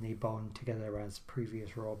 and they bond together as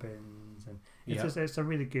previous Robins, and it's a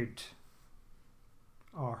really good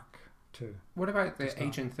arc too. What about to the start.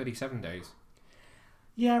 Agent 37 days?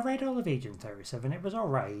 Yeah, I read all of Agent 37. It was all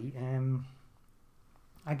right.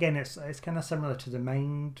 Again, it's kind of similar to the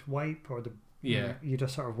Mind Wipe, or the Yeah. you're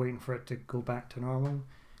just sort of waiting for it to go back to normal.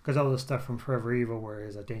 Because all the stuff from Forever Evil, where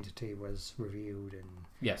his identity was revealed and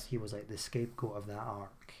Yes. he was like the scapegoat of that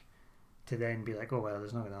arc, to then be like, oh well,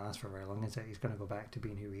 it's not going to last for very long, is it? He's going to go back to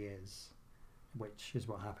being who he is, which is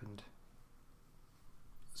what happened.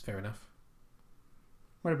 That's fair enough.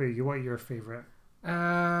 What about you? What are your favourite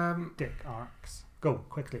Dick arcs? Go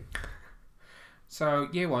quickly. So,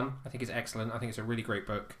 Year One, I think is excellent. I think it's a really great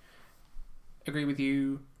book. Agree with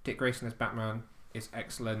you. Dick Grayson as Batman is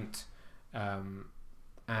excellent.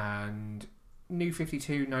 And New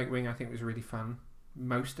 52 Nightwing, I think was really fun.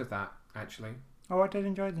 Most of that, actually. Oh, I did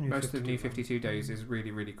enjoy the new. Most 52 of New one. 52 Days is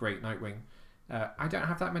really, really great Nightwing. I don't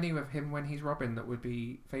have that many of him when he's Robin that would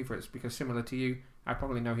be favourites, because similar to you, I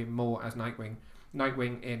probably know him more as Nightwing.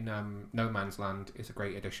 Nightwing in No Man's Land is a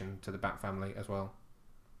great addition to the Bat family as well.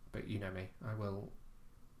 But you know me, I will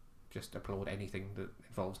just applaud anything that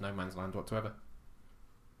involves No Man's Land whatsoever.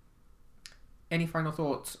 Any final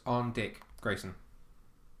thoughts on Dick Grayson?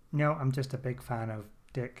 No, I'm just a big fan of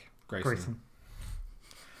Dick Grayson.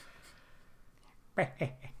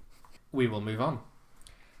 Grayson. We will move on.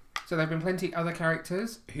 So there have been plenty other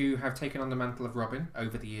characters who have taken on the mantle of Robin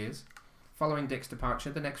over the years. Following Dick's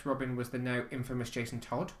departure, the next Robin was the now infamous Jason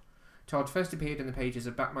Todd. Todd first appeared in the pages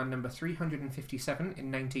of Batman number 357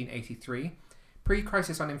 in 1983.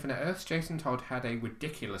 Pre-Crisis on Infinite Earths, Jason Todd had a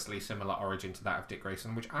ridiculously similar origin to that of Dick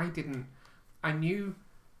Grayson, which I didn't... I knew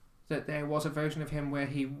that there was a version of him where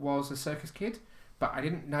he was a circus kid, but I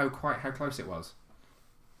didn't know quite how close it was.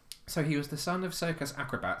 So he was the son of circus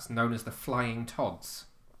acrobats known as the Flying Todds,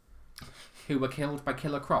 who were killed by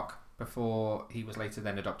Killer Croc before he was later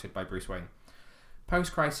then adopted by Bruce Wayne.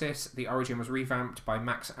 Post-Crisis, the origin was revamped by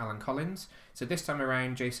Max Allan Collins, so this time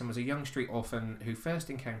around Jason was a young street orphan who first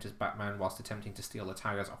encounters Batman whilst attempting to steal the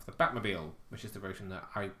tires off the Batmobile, which is the version that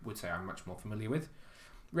I would say I'm much more familiar with.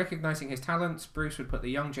 Recognising his talents, Bruce would put the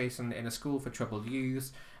young Jason in a school for troubled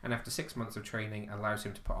youths, and after 6 months of training allows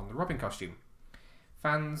him to put on the Robin costume.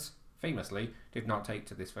 Fans, famously, did not take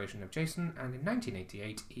to this version of Jason, and in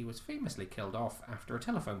 1988 he was famously killed off after a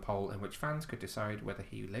telephone poll in which fans could decide whether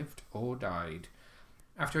he lived or died.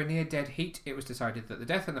 After a near-dead heat, it was decided that the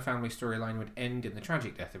death in the family storyline would end in the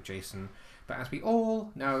tragic death of Jason, but as we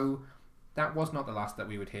all know, that was not the last that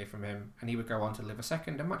we would hear from him, and he would go on to live a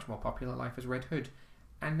second and much more popular life as Red Hood.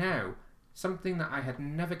 And now, something that I had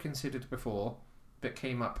never considered before, but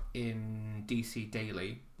came up in DC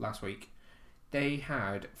Daily last week. They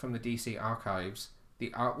had, from the DC archives,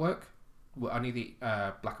 the artwork, well, only the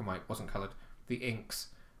black and white, wasn't coloured, the inks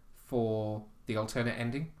for the alternate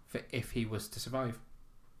ending, for if he was to survive.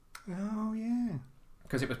 Oh yeah.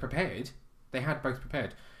 Because it was prepared. They had both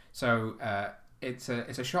prepared. So it's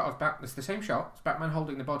a shot of it's the same shot. It's Batman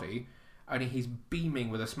holding the body, only he's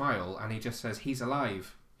beaming with a smile, and he just says he's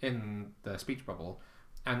alive in the speech bubble,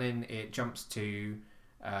 and then it jumps to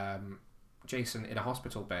Jason in a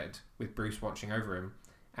hospital bed with Bruce watching over him.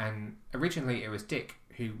 And originally it was Dick,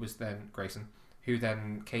 who was then Grayson, who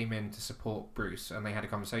then came in to support Bruce, and they had a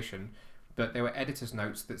conversation. But there were editor's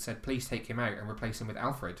notes that said, please take him out and replace him with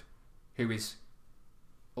Alfred, who is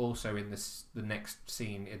also in the next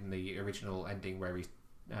scene in the original ending where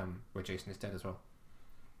Jason is dead as well.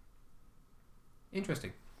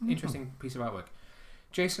 Interesting piece of artwork.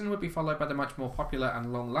 Jason would be followed by the much more popular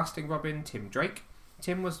and long-lasting Robin, Tim Drake.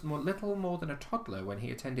 Tim was little more than a toddler when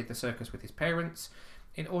he attended the circus with his parents.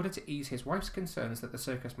 In order to ease his wife's concerns that the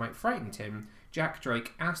circus might frighten Tim, Jack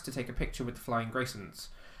Drake asked to take a picture with the Flying Graysons,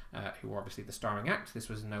 who were obviously the starring act. This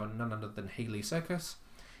was none other than Haley Circus.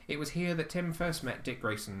 It was here that Tim first met Dick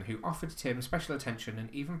Grayson, who offered Tim special attention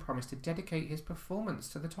and even promised to dedicate his performance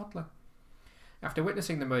to the toddler. After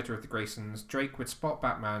witnessing the murder of the Graysons, Drake would spot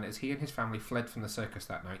Batman as he and his family fled from the circus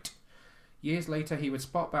that night. Years later, he would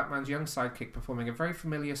spot Batman's young sidekick performing a very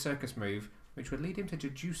familiar circus move, which would lead him to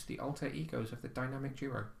deduce the alter egos of the dynamic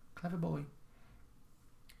duo. Clever boy.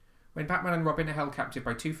 When Batman and Robin are held captive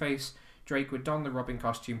by Two-Face, Drake would don the Robin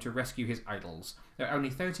costume to rescue his idols. At only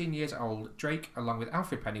 13 years old, Drake, along with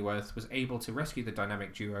Alfred Pennyworth, was able to rescue the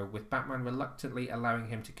dynamic duo, with Batman reluctantly allowing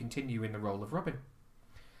him to continue in the role of Robin.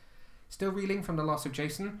 Still reeling from the loss of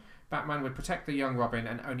Jason, Batman would protect the young Robin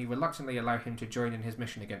and only reluctantly allow him to join in his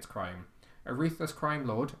mission against crime. A ruthless crime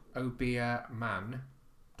lord, Obeah Man,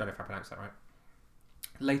 don't know if I pronounced that right,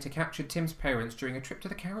 later captured Tim's parents during a trip to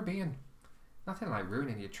the Caribbean. Nothing like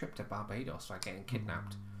ruining your trip to Barbados by getting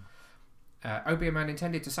kidnapped. Obeah Man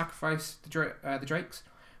intended to sacrifice the Drakes,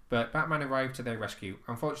 but Batman arrived to their rescue.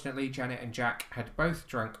 Unfortunately, Janet and Jack had both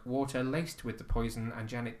drunk water laced with the poison, and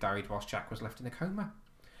Janet died whilst Jack was left in a coma.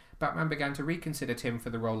 Batman began to reconsider Tim for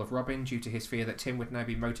the role of Robin due to his fear that Tim would now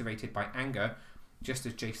be motivated by anger, just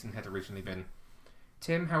as Jason had originally been.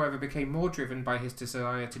 Tim, however, became more driven by his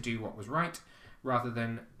desire to do what was right, rather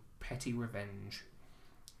than petty revenge.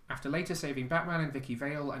 After later saving Batman and Vicky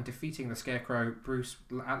Vale and defeating the Scarecrow, Bruce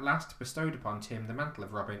at last bestowed upon Tim the mantle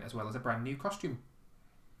of Robin as well as a brand new costume.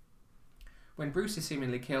 When Bruce is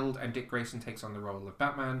seemingly killed and Dick Grayson takes on the role of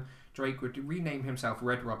Batman, Drake would rename himself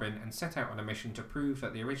Red Robin and set out on a mission to prove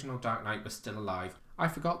that the original Dark Knight was still alive. I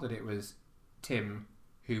forgot that it was Tim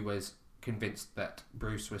who was convinced that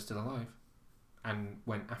Bruce was still alive and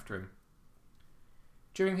went after him.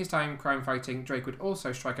 During his time crime fighting, Drake would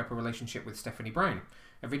also strike up a relationship with Stephanie Brown,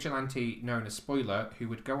 a vigilante known as Spoiler, who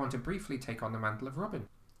would go on to briefly take on the mantle of Robin.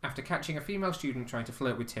 After catching a female student trying to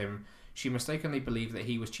flirt with Tim, she mistakenly believed that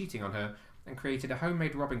he was cheating on her and created a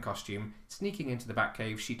homemade Robin costume. Sneaking into the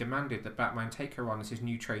Batcave, she demanded that Batman take her on as his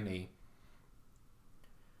new trainee.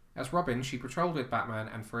 As Robin, she patrolled with Batman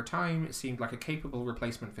and for a time it seemed like a capable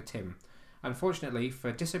replacement for Tim. Unfortunately,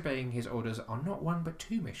 for disobeying his orders on not one but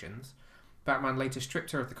two missions, Batman later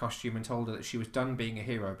stripped her of the costume and told her that she was done being a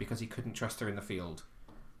hero because he couldn't trust her in the field.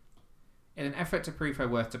 In an effort to prove her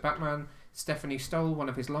worth to Batman, Stephanie stole one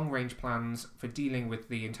of his long-range plans for dealing with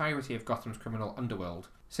the entirety of Gotham's criminal underworld.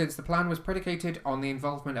 Since the plan was predicated on the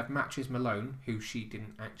involvement of Matches Malone, who she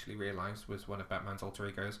didn't actually realise was one of Batman's alter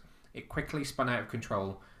egos, it quickly spun out of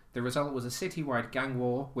control. The result was a citywide gang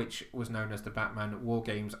war, which was known as the Batman War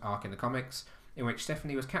Games arc in the comics, in which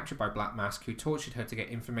Stephanie was captured by Black Mask, who tortured her to get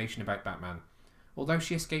information about Batman. Although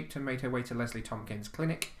she escaped and made her way to Leslie Tompkins'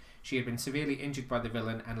 clinic, she had been severely injured by the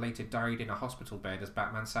villain and later died in a hospital bed as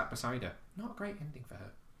Batman sat beside her. Not a great ending for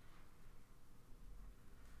her.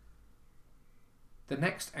 The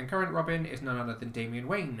next and current Robin is none other than Damian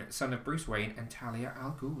Wayne, son of Bruce Wayne and Talia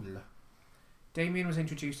al Ghul. Damian was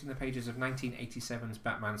introduced in the pages of 1987's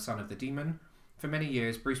Batman Son of the Demon. For many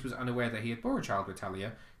years, Bruce was unaware that he had bore a child with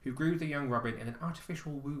Talia, who grew the young Robin in an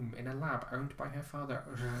artificial womb in a lab owned by her father,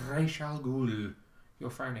 Ra's al Ghul. You're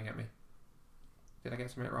frowning at me. Did I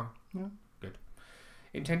get something wrong? No. Good.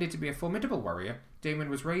 Intended to be a formidable warrior, Damian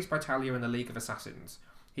was raised by Talia in the League of Assassins.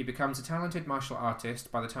 He becomes a talented martial artist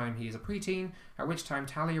by the time he is a preteen, at which time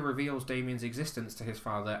Talia reveals Damian's existence to his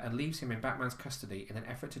father and leaves him in Batman's custody in an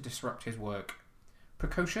effort to disrupt his work.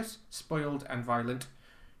 Precocious, spoiled and violent,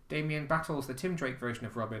 Damian battles the Tim Drake version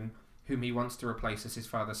of Robin, whom he wants to replace as his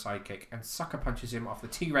father's sidekick, and sucker punches him off the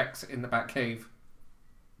T-Rex in the Batcave.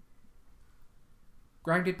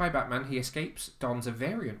 Grounded by Batman, he escapes, dons a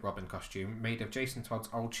variant Robin costume made of Jason Todd's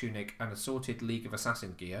old tunic and assorted League of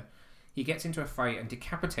Assassin gear. He gets into a fight and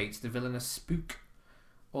decapitates the villainous Spook.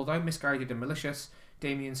 Although misguided and malicious,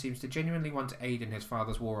 Damian seems to genuinely want to aid in his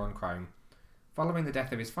father's war on crime. Following the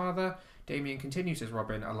death of his father, Damian continues as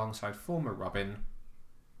Robin alongside former Robin,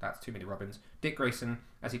 that's too many Robins, Dick Grayson,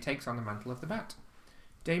 as he takes on the mantle of the Bat.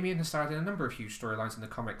 Damian has starred in a number of huge storylines in the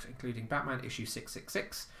comics, including Batman issue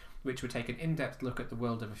 666, which would take an in-depth look at the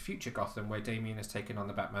world of a future Gotham where Damian has taken on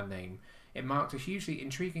the Batman name. It marked a hugely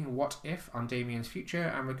intriguing what-if on Damian's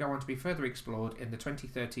future and would go on to be further explored in the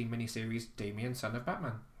 2013 miniseries Damian, Son of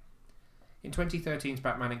Batman. In 2013's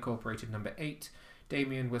Batman Incorporated number 8,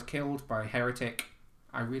 Damian was killed by Heretic,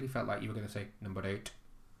 I really felt like you were going to say number 8.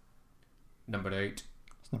 Number 8.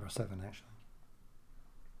 It's number 7, actually.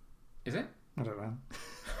 Is it? I don't know.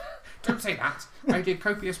 Don't say that. I did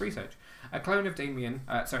copious research. A clone of Damien,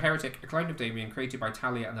 Heretic, a clone of Damien created by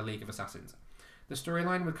Talia and the League of Assassins. The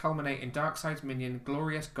storyline would culminate in Darkseid's minion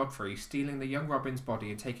Glorious Godfrey stealing the young Robin's body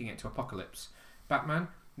and taking it to Apocalypse. Batman,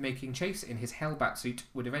 making chase in his Hell Batsuit,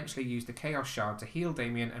 would eventually use the Chaos Shard to heal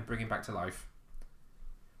Damien and bring him back to life.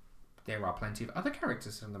 There are plenty of other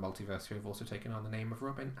characters in the multiverse who have also taken on the name of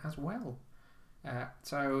Robin as well.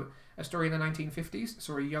 So, a story in the 1950s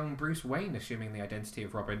saw a young Bruce Wayne assuming the identity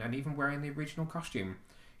of Robin and even wearing the original costume.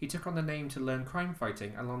 He took on the name to learn crime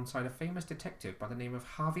fighting alongside a famous detective by the name of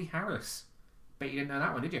Harvey Harris. Bet you didn't know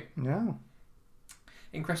that one, did you? No.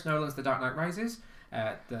 In Chris Nolan's The Dark Knight Rises,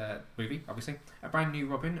 the movie, obviously, a brand new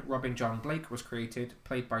Robin, Robin John Blake, was created,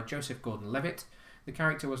 played by Joseph Gordon-Levitt. The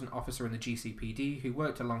character was an officer in the GCPD who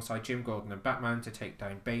worked alongside Jim Gordon and Batman to take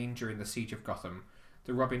down Bane during the Siege of Gotham.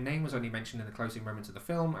 The Robin name was only mentioned in the closing moments of the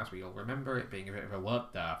film, as we all remember it being a bit of a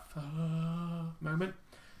what the fuck moment.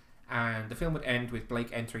 And the film would end with Blake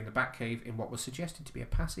entering the Batcave in what was suggested to be a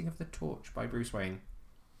passing of the torch by Bruce Wayne.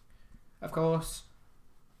 Of course,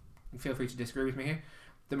 feel free to disagree with me here,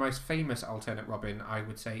 the most famous alternate Robin, I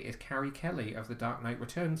would say, is Carrie Kelly of the Dark Knight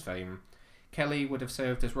Returns fame. Kelly would have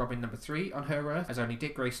served as Robin number 3 on her Earth, as only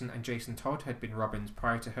Dick Grayson and Jason Todd had been Robins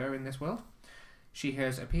prior to her in this world. She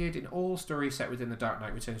has appeared in all stories set within the Dark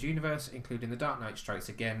Knight Returns universe, including The Dark Knight Strikes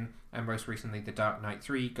Again, and most recently The Dark Knight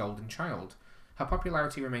 3 Golden Child. Her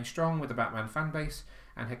popularity remains strong with the Batman fanbase,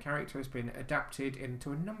 and her character has been adapted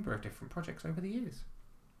into a number of different projects over the years.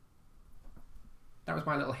 That was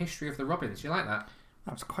my little history of the Robins. You like that?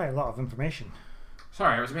 That was quite a lot of information.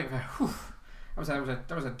 Sorry, it was a bit of a... Whew.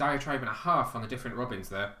 That was a diatribe and a half on the different Robins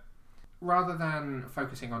there. Rather than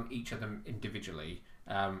focusing on each of them individually,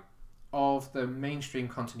 of the mainstream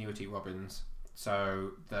continuity Robins,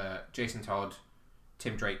 so the Jason Todd,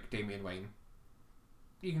 Tim Drake, Damian Wayne,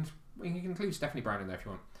 you can include Stephanie Brown in there if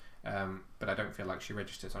you want, but I don't feel like she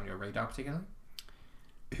registers on your radar particularly.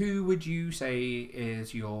 Who would you say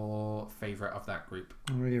is your favourite of that group?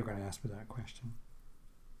 I knew you were going to ask me that question.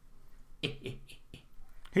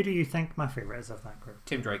 Who do you think my favourite is of that group?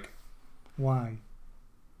 Tim Drake. Why?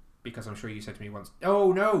 Because I'm sure you said to me once,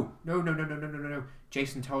 oh no.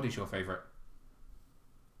 Jason Todd is your favourite.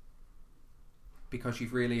 Because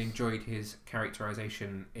you've really enjoyed his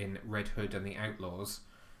characterisation in Red Hood and the Outlaws,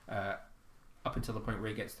 up until the point where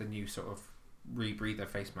he gets the new sort of rebreather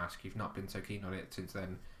face mask. You've not been so keen on it since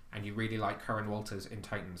then, and you really like Curran Walters in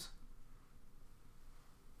Titans.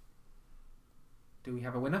 Do we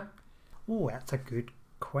have a winner? Oh, that's a good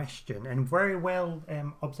question and very well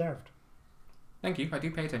observed. Thank you. I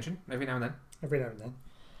do pay attention every now and then. Every now and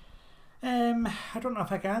then. I don't know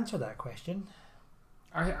if I can answer that question.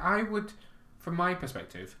 I would, from my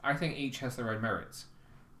perspective, I think each has their own merits.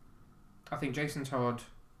 I think Jason Todd,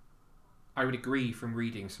 I would agree from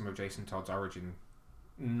reading some of Jason Todd's origin,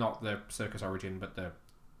 not the circus origin, but the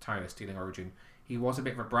tire stealing origin. He was a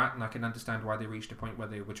bit of a brat, and I can understand why they reached a point where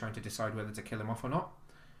they were trying to decide whether to kill him off or not.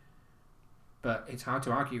 But it's hard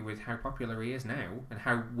to argue with how popular he is now and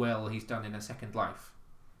how well he's done in A Second Life,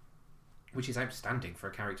 which is outstanding for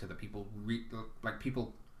a character that people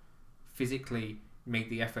people physically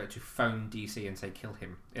made the effort to phone DC and say kill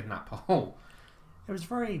him in that poll. It was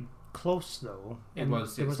very close though. There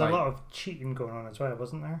was a lot of cheating going on as well,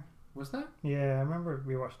 wasn't there? Was there? Yeah, I remember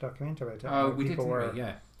we watched a documentary about it. Oh, we did, didn't we?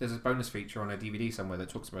 Yeah. There's a bonus feature on a DVD somewhere that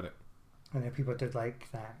talks about it. And then people did like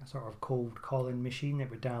that sort of cold calling machine that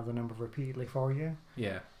would dial the number repeatedly for you.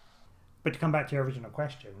 Yeah. But to come back to your original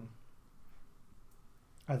question,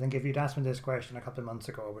 I think if you'd asked me this question a couple of months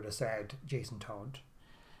ago, I would have said Jason Todd.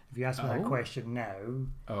 If you asked me that question now,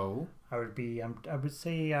 I would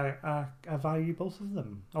say I value both of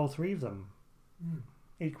them, all three of them,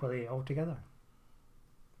 equally altogether.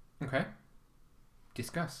 Okay.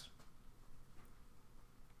 Discuss.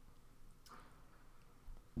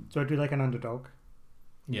 So I do like an underdog.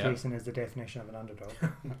 Yeah. Jason is the definition of an underdog.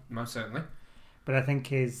 Most certainly. But I think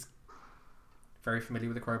he's very familiar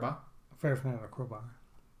with the crowbar. Very familiar with crowbar.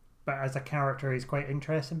 But as a character, he's quite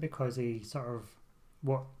interesting because he sort of,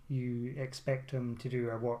 what you expect him to do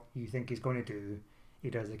or what you think he's going to do, he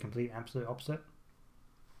does the complete absolute opposite.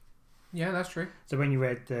 Yeah, that's true. So when you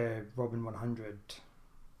read the Robin 100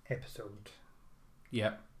 episode,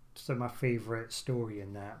 yeah. So my favourite story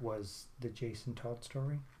in that was the Jason Todd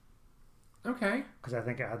story. Okay. Because I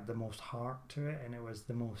think it had the most heart to it and it was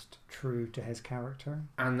the most true to his character.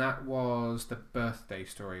 And that was the birthday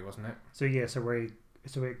story, wasn't it? So yeah, so where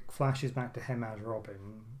so it flashes back to him as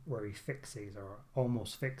Robin, where he fixes or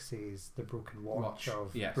almost fixes the broken watch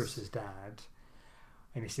of yes. Bruce's dad,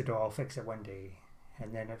 and he said, "Oh, I'll fix it one day."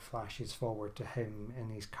 And then it flashes forward to him in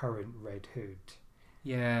his current Red Hood,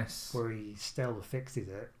 Yes. where he still fixes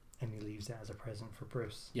it and he leaves it as a present for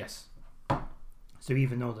Bruce. Yes. So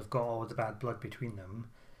even though they've got all the bad blood between them,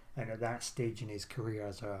 and at that stage in his career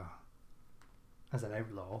as an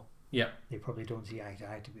outlaw, Yep. they probably don't see eye to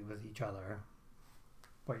eye to be with each other.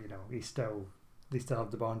 But you know, they still have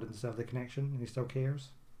the bond and they still have the connection, and he still cares.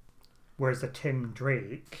 Whereas the Tim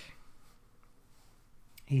Drake,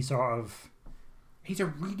 he's He's a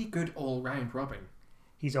really good all-round Robin.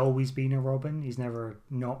 he's always been a Robin. He's never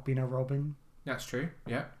not been a Robin. That's true.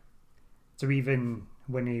 Yeah. So even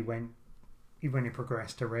when he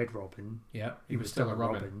progressed to Red Robin, Yeah. He was still a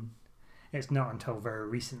Robin. It's not until very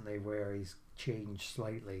recently where he's changed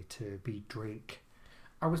slightly to be Drake.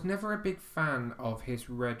 I was never a big fan of his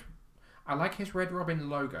red. I like his Red Robin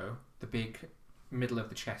logo, the big middle of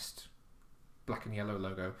the chest, black and yellow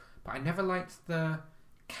logo. But I never liked the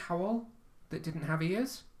cowl that didn't have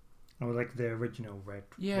ears. Or like the original Red.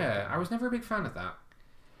 Yeah, Robin. I was never a big fan of that.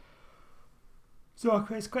 So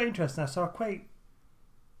it's quite interesting. So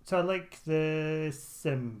I like the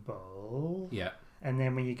symbol. Yeah. And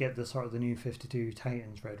then when you get the sort of the new 52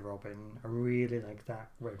 Titans Red Robin, I really like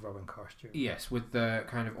that Red Robin costume. Yes, with the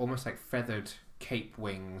kind of almost like feathered cape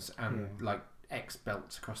wings and Yeah. like X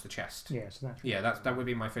belts across the chest. Yeah, so that's Yeah, that would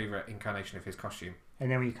be my favourite incarnation of his costume. And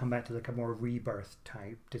then when you come back to like a more rebirth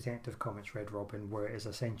type Detective Comics Red Robin, where it is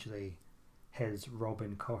essentially his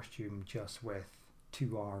Robin costume just with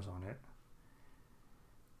 2 R's on it,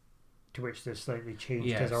 to which they've slightly changed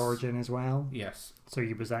his Yes. origin as well. Yes. So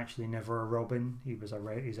he was actually never a Robin.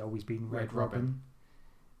 He's always been Red Robin,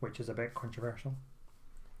 which is a bit controversial.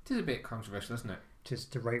 It is a bit controversial, isn't it?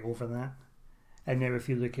 Just to write over that. And now if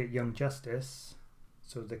you look at Young Justice,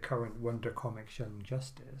 so the current Wonder Comics Young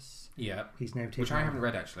Justice, Yeah. he's now taken Which I on- haven't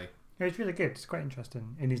read actually. Yeah, it's really good. It's quite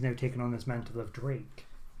interesting. And he's now taken on this mantle of Drake.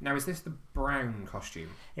 Now, is this the brown costume?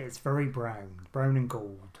 It's very brown and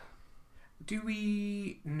gold. Do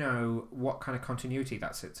we know what kind of continuity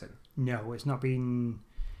that sits in? No, it's not been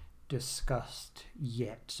discussed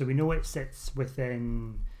yet. So we know it sits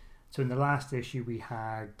within. So in the last issue, we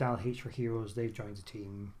had Dal H for Heroes. They've joined the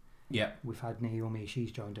team. Yeah. We've had Naomi.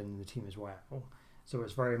 She's joined in the team as well. So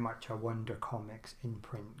it's very much a Wonder Comics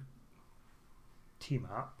imprint team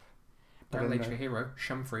up. But Battle in Age for the, Hero,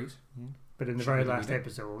 Shumfries. but in the Should very we last read it?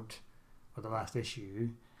 episode, or the last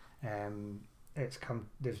issue, it's come.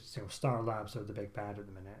 There's Star Labs are the big bad at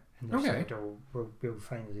the minute, and they've Okay. said, "Oh, we'll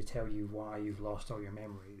finally tell you why you've lost all your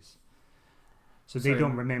memories." So they So-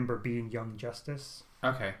 don't remember being Young Justice,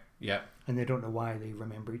 Okay. Yeah. and they don't know why they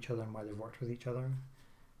remember each other and why they've worked with each other.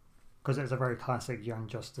 Because it's a very classic Young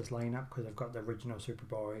Justice lineup. Because they've got the original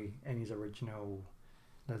Superboy in his original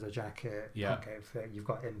leather jacket, Yeah. punk outfit. You've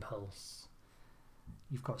got Impulse.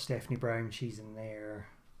 You've got Stephanie Brown. She's in there.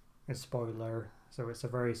 A spoiler. So it's a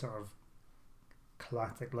very sort of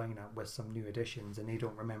classic lineup with some new additions, and they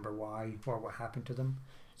don't remember why or what happened to them.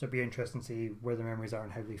 So it'd be interesting to see where the memories are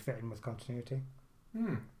and how they fit in with continuity.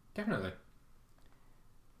 Definitely.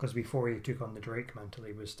 Because before he took on the Drake mantle,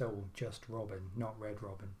 he was still just Robin, not Red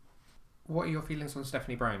Robin. What are your feelings on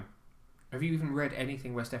Stephanie Brown? Have you even read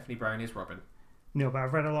anything where Stephanie Brown is Robin? No, but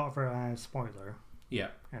I've read a lot of her spoiler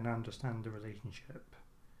Yeah. and I understand the relationship.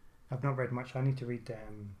 I've not read much. I need to read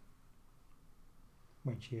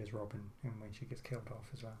when she is Robin and when she gets killed off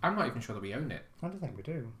as well. I'm not even sure that we own it. I don't think we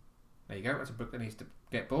do. There you go. That's a book that needs to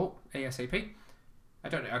get bought ASAP. I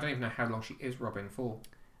don't even know how long she is Robin for.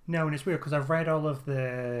 No, and it's weird because I've read all of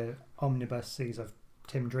the omnibuses of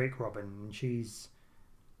Tim Drake Robin, and she's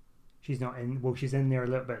not in. Well, she's in there a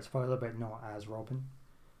little bit, spoiler, but not as Robin.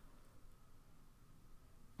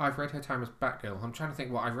 I've read her time as Batgirl. I'm trying to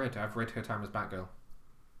think what I've read. I've read her time as Batgirl.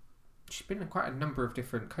 She's been in quite a number of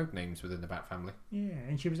different code names within the Bat family. Yeah,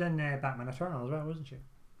 and she was in Batman Eternal as well, wasn't she?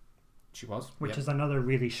 She was. Which yep. is another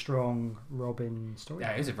really strong Robin story.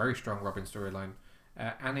 Yeah, it is a very strong Robin storyline.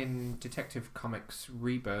 And in Detective Comics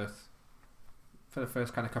Rebirth, for the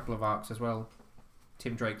first kind of couple of arcs as well,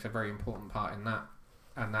 Tim Drake's a very important part in that.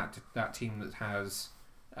 And that team that has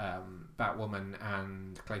Batwoman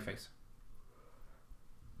and Clayface.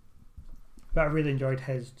 But I really enjoyed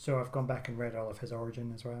his, so I've gone back and read all of his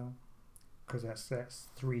origin as well. Because that's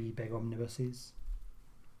 3 big omnibuses,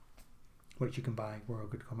 which you can buy where all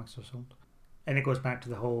good comics are sold. And it goes back to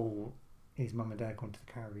the whole, his mum and dad going to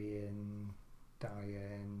the Caribbean,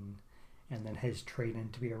 dying, and then his training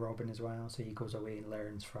to be a Robin as well. So he goes away and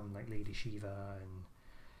learns from like Lady Shiva, and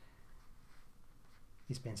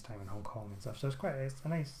he spends time in Hong Kong and stuff. So it's a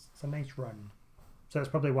nice run. So that's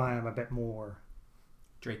probably why I'm a bit more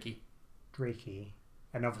Drakey.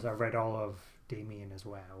 And obviously I've read all of Damien as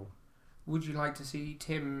well. Would you like to see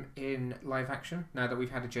Tim in live action now that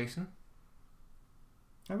we've had a Jason?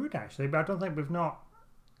 I would actually, but I don't think we've not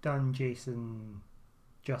done Jason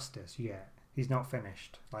justice yet. He's not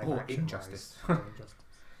finished live action. Injustice.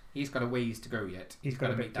 He's got a ways to go yet. He's got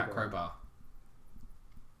to meet that crowbar.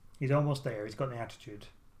 He's almost there. He's got the attitude.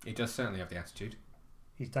 He does certainly have the attitude.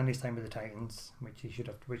 He's done his time with the Titans, which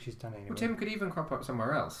he's done anyway. Well, Tim could even crop up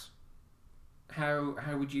somewhere else. How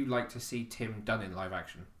would you like to see Tim done in live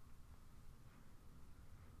action?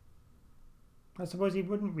 I suppose he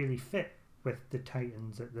wouldn't really fit with the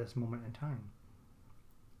Titans at this moment in time.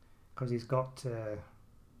 Because he's got...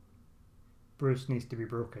 Bruce needs to be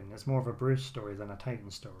broken. It's more of a Bruce story than a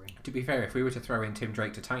Titan story. To be fair, if we were to throw in Tim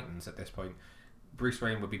Drake to Titans at this point, Bruce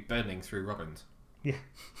Wayne would be burning through Robins. Yeah.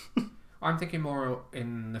 I'm thinking more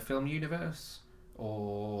in the film universe,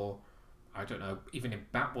 or I don't know, even in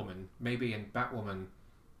Batwoman. Maybe in Batwoman,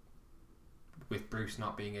 with Bruce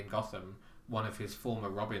not being in Gotham, one of his former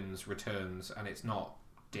Robins returns, and it's not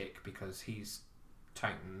Dick because he's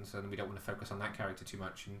Titans, and we don't want to focus on that character too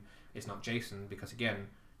much. And it's not Jason because again,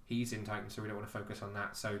 he's in Titans, so we don't want to focus on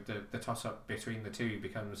that. So the toss up between the two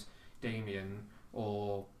becomes Damien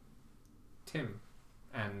or Tim,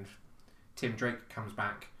 and Tim Drake comes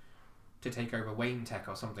back to take over Wayne Tech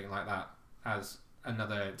or something like that as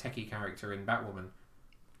another techie character in Batwoman.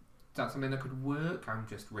 Is that something that could work? I'm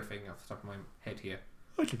just riffing off the top of my head here.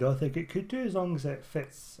 I don't think it could do as long as it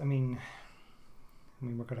fits. I mean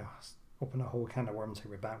we're going to open a whole can of worms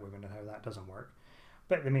here with Batwoman and how that doesn't work.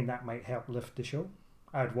 But I mean that might help lift the show.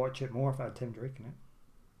 I'd watch it more if I had Tim Drake in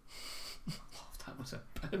it. That was a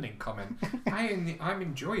burning comment. I'm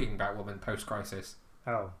enjoying Batwoman post-crisis.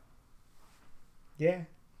 Oh. Yeah.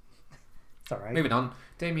 It's alright. Moving on.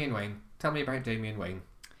 Damian Wayne. Tell me about Damian Wayne.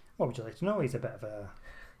 What would you like to know?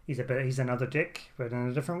 He's another Dick, but in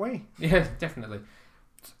a different way. Yeah, definitely.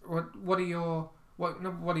 What are your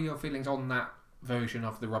feelings on that version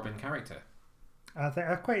of the Robin character? I think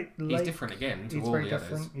I quite like... He's different again to all the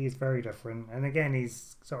others. He's very different. And again,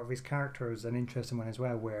 he's sort of, his character is an interesting one as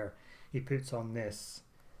well, where he puts on this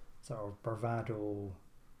sort of bravado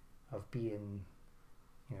of being,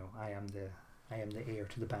 I am the heir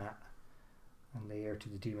to the bat and the heir to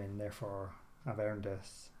the demon, therefore I've earned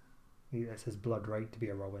this. It's his blood right to be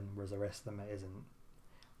a Robin, whereas the rest of them it isn't.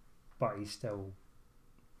 But he's still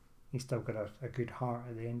got a good heart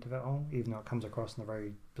at the end of it all, even though it comes across in a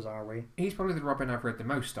very bizarre way. He's probably the Robin I've read the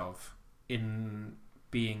most of in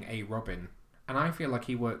being a Robin. And I feel like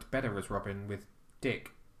he worked better as Robin with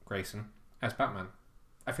Dick Grayson as Batman.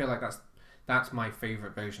 I feel like that's my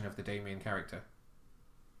favourite version of the Damian character.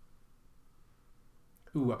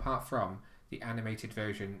 Ooh, apart from the animated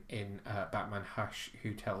version in Batman Hush,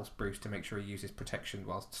 who tells Bruce to make sure he uses protection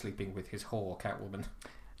whilst sleeping with his whore Catwoman.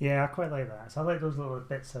 Yeah, I quite like that. So I like those little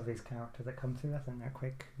bits of his character that come through. I think they're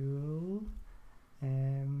quite cool.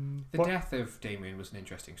 The death of Damien was an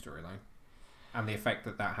interesting storyline, and the effect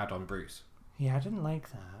that had on Bruce. Yeah, I didn't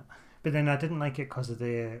like that. But then I didn't like it because of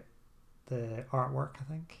the artwork, I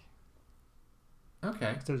think.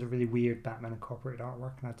 Okay. So it was a really weird Batman Incorporated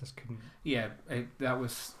artwork, and I just couldn't... Yeah, that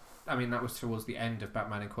was towards the end of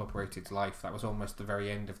Batman Incorporated's life. That was almost the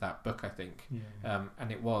very end of that book, I think. Yeah.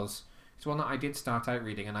 And it's one that I did start out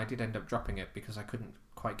reading, and I did end up dropping it because I couldn't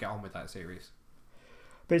quite get on with that series.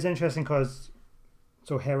 But it's interesting because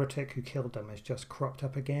Heretic, who killed him, is just cropped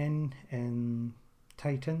up again in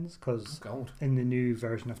Titans, because in the new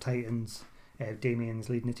version of Titans, Damien's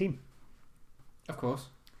leading the team. Of course.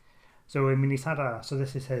 So I mean, so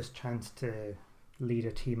this is his chance to lead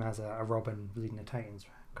a team as a Robin leading the Titans,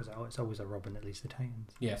 because it's always a Robin that leads the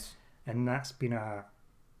Titans. Yes. And that's been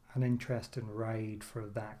an interesting ride for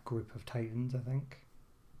that group of Titans, I think.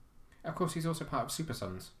 Of course, he's also part of Super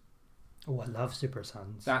Sons. Oh, I love Super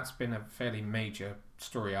Sons. That's been a fairly major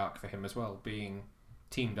story arc for him as well, being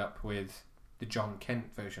teamed up with the John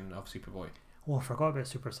Kent version of Superboy. Oh, I forgot about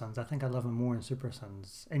Super Sons. I think I love him more in Super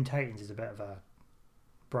Sons. In Titans, he's a bit of a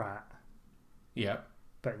brat. Yeah.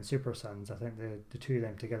 But in Super Sons, I think the two of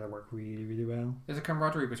them together work really, really well. There's a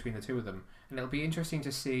camaraderie between the two of them. And it'll be interesting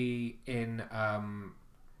to see in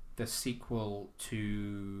the sequel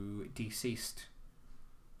to Deceased.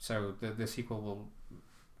 So the sequel will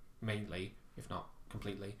mainly, if not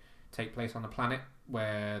completely, take place on a planet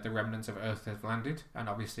where the remnants of Earth have landed, and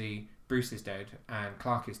obviously Bruce is dead and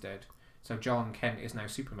Clark is dead. So John Kent is now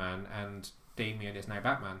Superman and Damian is now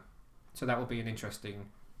Batman. So that will be an interesting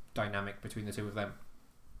dynamic between the two of them.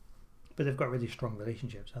 But they've got really strong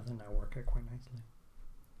relationships. I think that'll work out quite nicely.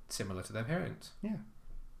 similar to their parents. Yeah.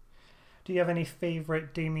 Do you have any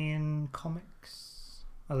favourite Damien comics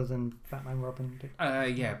other than Batman, Robin?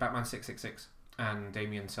 Yeah, Batman 666 and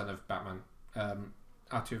Damien, Son of Batman,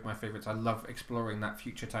 are two of my favourites. I love exploring that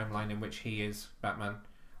future timeline in which he is Batman.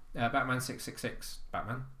 Batman 666,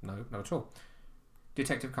 Batman? No, not at all.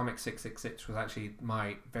 Detective Comics 666 was actually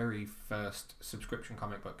my very first subscription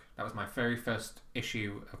comic book. That was my very first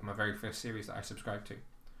issue of my very first series that I subscribed to.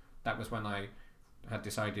 That was when I had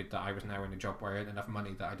decided that I was now in a job where I had enough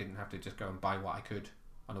money that I didn't have to just go and buy what I could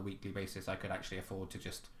on a weekly basis. I could actually afford to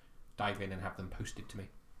just dive in and have them posted to me.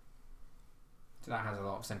 So that has a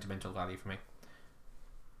lot of sentimental value for me.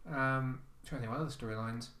 Trying to think what other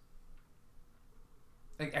storylines.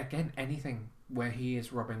 Again, anything where he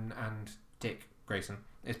is Robin and Dick Grayson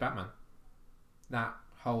is Batman. That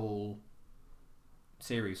whole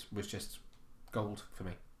series was just gold for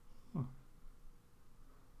me.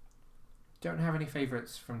 Don't have any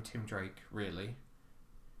favourites from Tim Drake, really.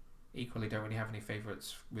 Equally, don't really have any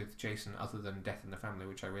favourites with Jason other than Death in the Family,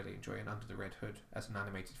 which I really enjoy, and Under the Red Hood as an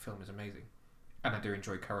animated film is amazing. And I do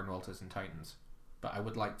enjoy Curran Walters and Titans. But I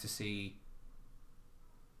would like to see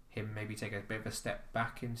him maybe take a bit of a step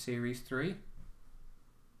back in Series 3.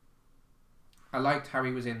 I liked how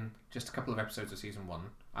he was in just a couple of episodes of Season 1.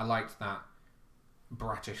 I liked that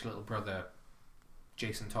bratish little brother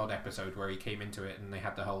Jason Todd episode where he came into it and they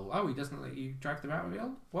had the whole, oh, he doesn't let you drive the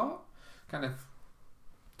Batmobile? What? Kind of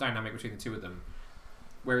dynamic between the two of them.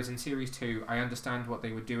 Whereas in Series 2, I understand what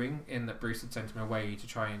they were doing in that Bruce had sent him away to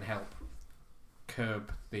try and help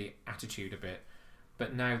curb the attitude a bit.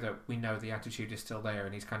 But now that we know the attitude is still there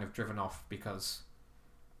and he's kind of driven off because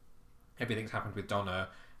everything's happened with Donna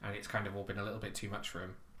and it's kind of all been a little bit too much for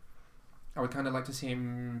him, I would kind of like to see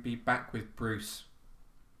him be back with Bruce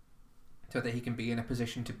so that he can be in a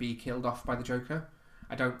position to be killed off by the Joker.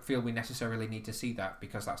 I don't feel we necessarily need to see that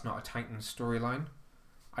because that's not a Titans storyline.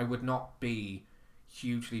 I would not be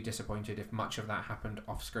hugely disappointed if much of that happened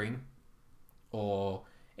off screen, or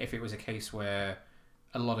if it was a case where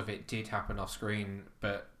a lot of it did happen off screen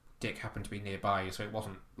but Dick happened to be nearby, so it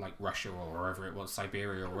wasn't like Russia or wherever it was,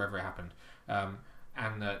 Siberia or wherever it happened,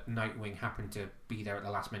 and that Nightwing happened to be there at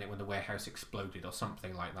the last minute when the warehouse exploded or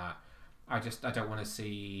something like that. I don't want to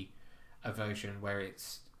see a version where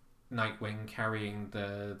it's Nightwing carrying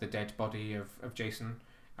the dead body of Jason.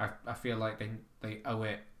 I feel like they owe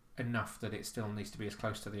it enough that it still needs to be as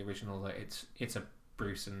close to the original, that it's a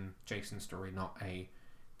Bruce and Jason story, not a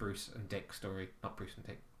Bruce and Dick story. Not Bruce and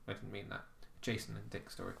Dick, I didn't mean that. Jason and Dick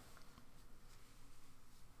story.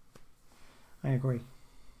 I agree.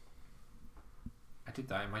 I did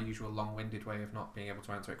that in my usual long-winded way of not being able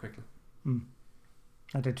to answer it quickly.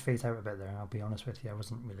 I did phase out a bit there, I'll be honest with you. I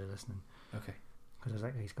wasn't really listening. Okay. Because I was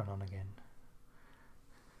like, he's gone on again.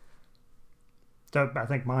 So I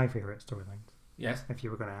think my favourite storylines, Yes, if you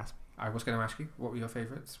were going to ask me, I was going to ask you, what were your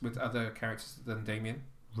favourites with other characters than Damien?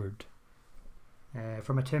 Rude.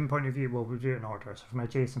 From a Tim point of view, well, we'll do it in order. So from a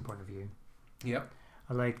Jason point of view, Yep.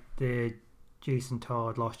 I like the Jason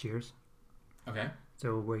Todd Lost Years. Okay.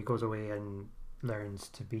 So where he goes away and learns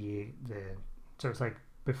to be so it's like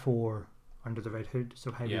before Under the Red Hood,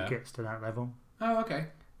 so how he gets to that level. Oh, okay.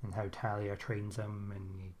 And how Talia trains him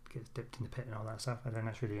and he gets dipped in the pit and all that stuff. I think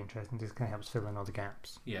that's really interesting. This kind of helps fill in all the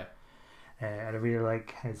gaps. Yeah. And I really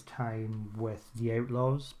like his time with the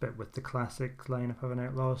Outlaws, but with the classic lineup of an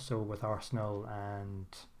Outlaw. So with Arsenal and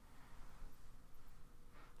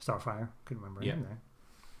Starfire, couldn't remember him there.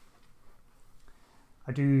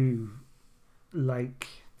 I do like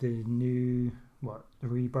the new the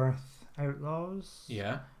Rebirth Outlaws.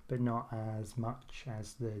 Yeah. But not as much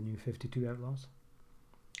as the new 52 Outlaws.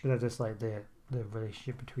 Because I just like the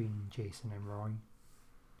relationship between Jason and Roy.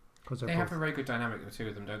 Cause they have a very good dynamic, the two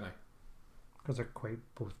of them, don't they? Because they're quite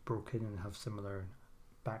both broken and have similar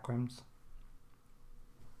backgrounds.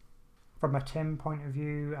 From a Tim point of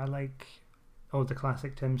view, I like all the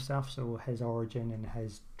classic Tim stuff. So his origin and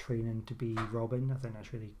his training to be Robin, I think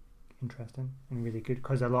that's really interesting and really good.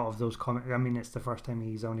 Because a lot of those comics, I mean, it's the first time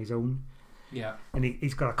he's on his own. Yeah. And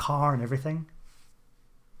he's got a car and everything.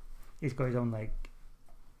 He's got his own like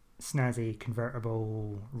snazzy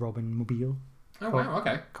convertible Robin mobile. Oh wow,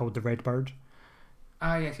 okay. Called the Redbird.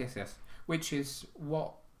 Ah, yes. Which is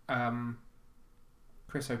what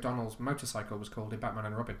Chris O'Donnell's motorcycle was called in Batman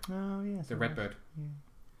and Robin. Oh yes. The Redbird.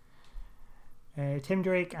 Yeah. Tim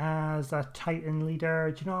Drake as a Titan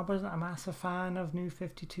leader. Do you know I wasn't a massive fan of New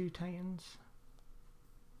 52 Titans?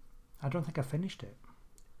 I don't think I finished it.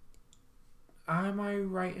 Am I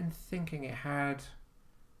right in thinking it had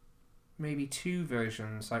maybe 2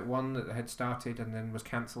 versions, like one that had started and then was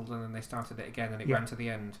cancelled, and then they started it again and it Yeah. ran to the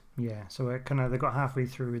end. Yeah, so it kind of they got halfway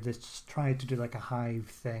through. They just tried to do like a hive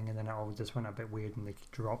thing, and then it all just went a bit weird, and they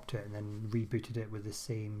dropped it and then rebooted it with the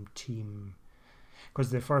same team.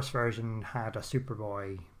 Because the first version had a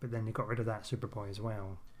Superboy, but then they got rid of that Superboy as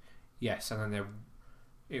well. Yes, and then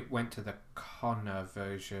it went to the Connor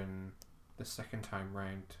version the second time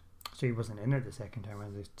round. So he wasn't in it the second time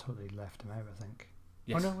around. They totally left him out, I think.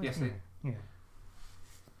 Yes, Oh, no, yes, yeah.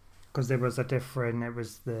 Because there was a different. It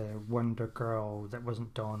was the Wonder Girl that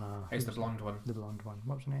wasn't Donna. It's the Who's blonde one. The blonde one.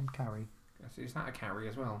 What was her name? Carrie. Is that a Carrie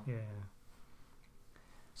as well? Yeah.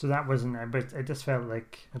 So that wasn't. But it just felt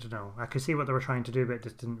like, I don't know. I could see what they were trying to do, but it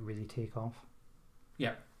just didn't really take off.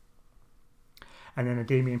 Yeah. And then a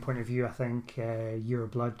Damien point of view, I think Year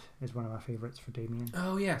of Blood is one of my favourites for Damien.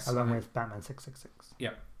 Oh yes. Along with Batman 666.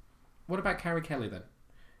 What about Carrie Kelly then?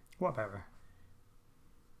 What about her?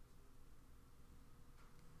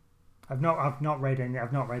 I've not read any.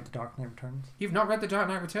 I've not read The Dark Knight Returns. You've not read The Dark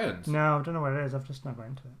Knight Returns? No, I don't know what it is. I've just not got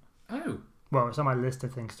into it. Oh, Well, it's on my list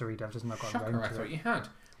of things to read. I've just not got shocker! around I to thought it. you had.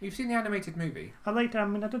 You've seen the animated movie. I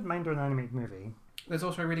didn't mind an animated movie. There's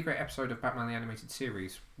also a really great episode of Batman the Animated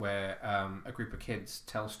Series where a group of kids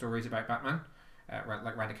tell stories about Batman,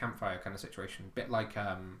 around a campfire kind of situation, a bit like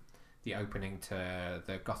the opening to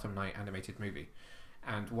the Gotham Knight animated movie.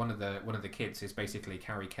 And one of the kids is basically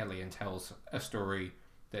Carrie Kelly and tells a story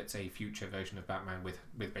that's a future version of Batman with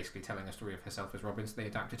basically telling a story of herself as Robin. So they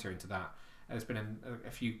adapted her into that. And there's been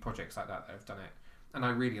a few projects like that have done it. And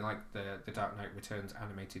I really liked the Dark Knight Returns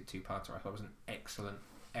animated 2-parter. I thought it was an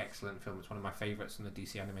excellent film. It's one of my favourites in the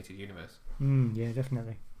DC animated universe. Yeah,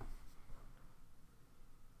 definitely.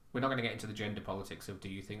 We're not going to get into the gender politics of do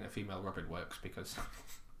you think a female Robin works, because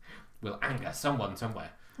we'll anger someone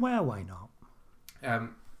somewhere. Well, why not?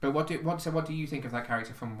 But what do you think of that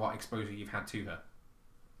character from what exposure you've had to her?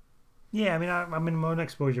 Yeah, I mean, my own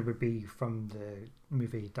exposure would be from the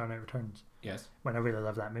movie Dark Knight Returns. Yes. When I really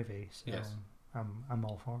love that movie, so Yes. I'm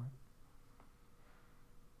all for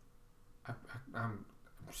it. I'm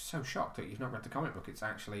so shocked that you've not read the comic book. It's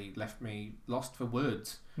actually left me lost for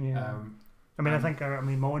words. Yeah. I think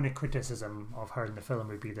my only criticism of her in the film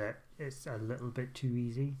would be that it's a little bit too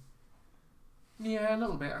easy. Yeah, a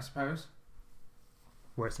little bit, I suppose.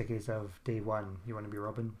 Where it's a case of day 1, you want to be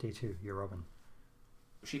Robin. Day 2, you're Robin.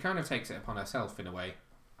 She kind of takes it upon herself in a way.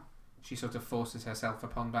 She sort of forces herself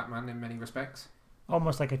upon Batman in many respects.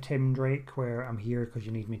 Almost like a Tim Drake, where I'm here because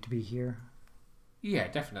you need me to be here. Yeah,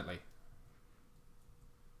 definitely.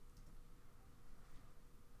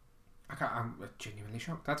 I'm genuinely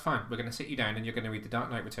shocked. That's fine. We're going to sit you down and you're going to read The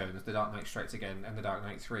Dark Knight Returns, The Dark Knight Strikes Again, and The Dark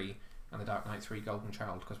Knight 3, and The Dark Knight 3 Golden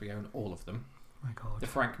Child, because we own all of them. My God. The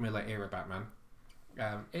Frank Miller era Batman.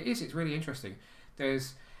 It's really interesting.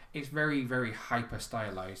 It's very, very hyper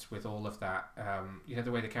stylized with all of that.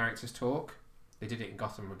 The way the characters talk. They did it in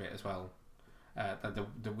Gotham a bit as well.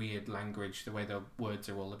 The weird language, the way the words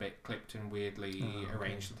are all a bit clipped and weirdly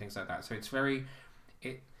arranged and things like that. So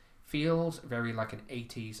it feels very like an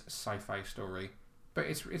 80s sci-fi story, but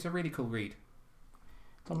it's a really cool read.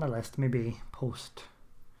 It's on the list, maybe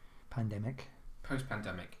post-pandemic.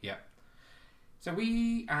 Post-pandemic, yeah. So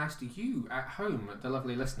we asked you at home, the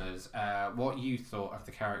lovely listeners, what you thought of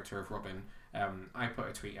the character of Robin. I put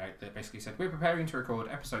a tweet out that basically said, we're preparing to record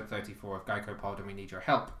episode 34 of Geico Pod and we need your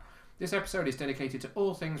help. This episode is dedicated to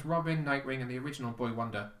all things Robin, Nightwing and the original Boy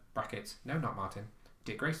Wonder, brackets, no not Martin,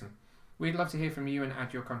 Dick Grayson. We'd love to hear from you and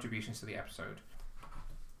add your contributions to the episode.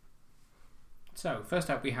 So, first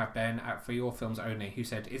up we have Ben at For Your Films Only, who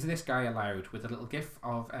said, is this guy allowed? With a little gif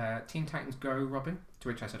of Teen Titans Go Robin, to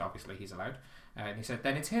which I said, obviously he's allowed. And he said,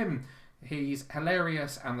 then it's him. He's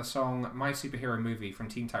hilarious, and the song My Superhero Movie from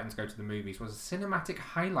Teen Titans Go to the Movies was a cinematic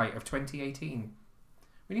highlight of 2018.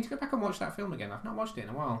 We need to go back and watch that film again. I've not watched it in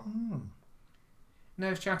a while.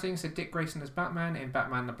 Nerves Chatting said Dick Grayson as Batman in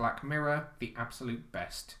Batman the Black Mirror, the absolute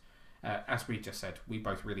best. As we just said, we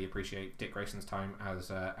both really appreciate Dick Grayson's time as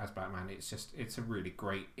Batman. It's a really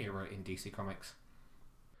great era in DC Comics.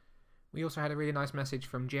 We also had a really nice message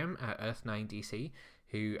from Jim at Earth9DC,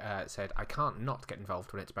 who said, I can't not get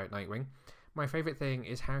involved when it's about Nightwing. My favourite thing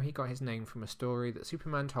is how he got his name from a story that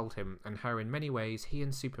Superman told him, and how in many ways he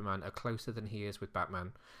and Superman are closer than he is with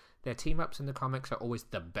Batman. Their team-ups in the comics are always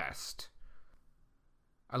the best.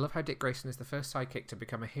 I love how Dick Grayson is the first sidekick to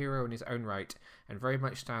become a hero in his own right, and very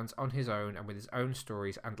much stands on his own and with his own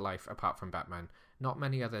stories and life apart from Batman. Not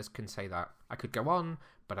many others can say that. I could go on,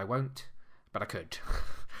 but I won't. But I could.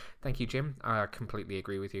 Thank you, Jim. I completely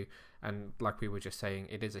agree with you. And like we were just saying,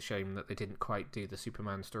 it is a shame that they didn't quite do the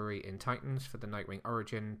Superman story in Titans for the Nightwing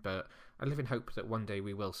origin, but I live in hope that one day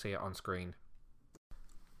we will see it on screen.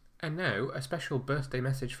 And now, a special birthday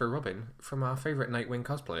message for Robin from our favourite Nightwing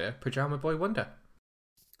cosplayer, Pajama Boy Wonder.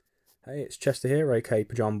 Hey, it's Chester here, aka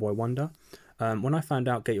Pajama Boy Wonder. When I found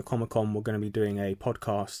out Get Your Comic Con were going to be doing a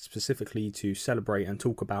podcast specifically to celebrate and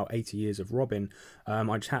talk about 80 years of Robin,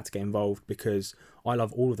 I just had to get involved because I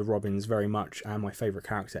love all of the Robins very much, and my favourite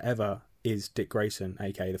character ever is Dick Grayson,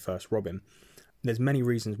 aka the first Robin. There's many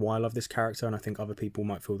reasons why I love this character, and I think other people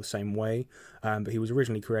might feel the same way, but he was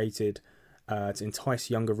originally created to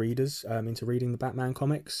entice younger readers into reading the Batman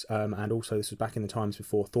comics, and also this was back in the times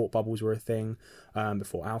before thought bubbles were a thing,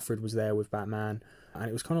 before Alfred was there with Batman, and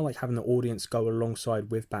it was kind of like having the audience go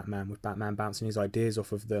alongside with Batman bouncing his ideas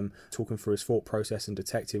off of them, talking through his thought process and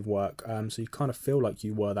detective work, so you kind of feel like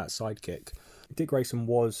you were that sidekick. Dick Grayson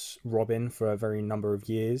was Robin for a very number of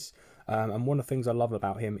years, and one of the things I love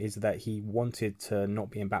about him is that he wanted to not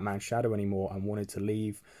be in Batman's shadow anymore and wanted to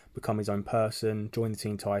leave, become his own person, join the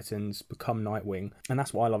Teen Titans, become Nightwing, and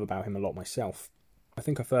that's what I love about him a lot myself. I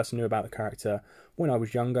think I first knew about the character when I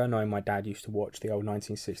was younger, knowing my dad used to watch the old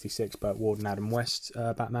 1966 Burt Ward and Adam West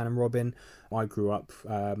Batman and Robin. I grew up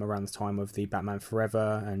around the time of the Batman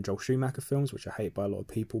Forever and Joel Schumacher films, which are hated by a lot of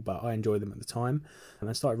people, but I enjoyed them at the time. And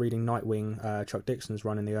I started reading Nightwing, Chuck Dixon's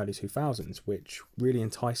run in the early 2000s, which really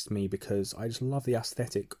enticed me because I just love the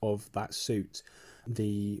aesthetic of that suit.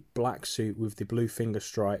 The black suit with the blue finger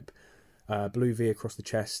stripe, blue V across the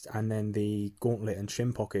chest, and then the gauntlet and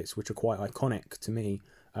shin pockets, which are quite iconic to me,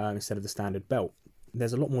 instead of the standard belt.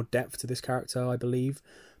 There's a lot more depth to this character, I believe.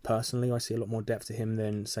 Personally, I see a lot more depth to him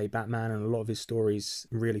than, say, Batman, and a lot of his stories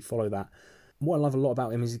really follow that. What I love a lot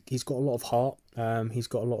about him is he's got a lot of heart. He's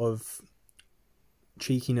got a lot of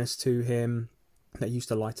cheekiness to him that used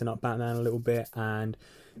to lighten up Batman a little bit, and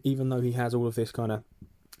even though he has all of this kind of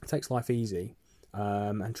takes life easy,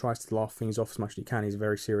 and tries to laugh things off as much as he can. He's a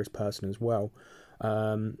very serious person as well.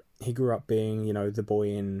 He grew up being, the boy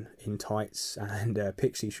in tights and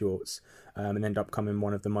pixie shorts, and ended up becoming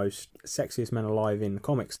one of the most sexiest men alive in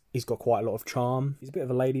comics. He's got quite a lot of charm. He's a bit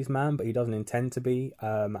of a ladies' man, but he doesn't intend to be,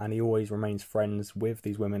 and he always remains friends with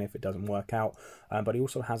these women if it doesn't work out. But he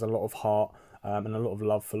also has a lot of heart and a lot of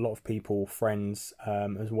love for a lot of people, friends,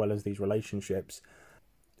 as well as these relationships.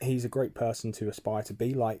 He's a great person to aspire to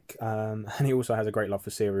be like, and he also has a great love for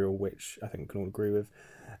cereal, which I think we can all agree with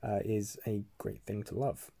is a great thing to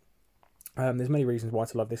love. There's many reasons why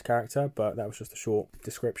to love this character, but that was just a short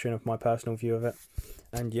description of my personal view of it.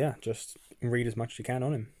 And yeah, just read as much as you can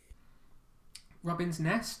on him. Robin's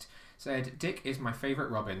Nest said, Dick is my favourite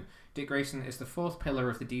Robin. Dick Grayson is the fourth pillar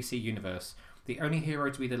of the DC universe. The only hero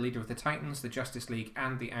to be the leader of the Titans, the Justice League,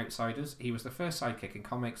 and the Outsiders. He was the first sidekick in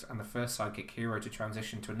comics and the first sidekick hero to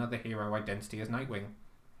transition to another hero identity as Nightwing.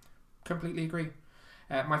 Completely agree.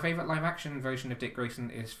 My favourite live-action version of Dick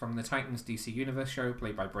Grayson is from the Titans DC Universe show,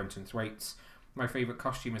 played by Brenton Thwaites. My favourite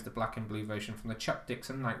costume is the black and blue version from the Chuck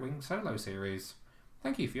Dixon Nightwing solo series.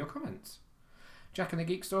 Thank you for your comments. Jack in the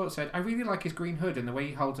Geek Store said, I really like his green hood and the way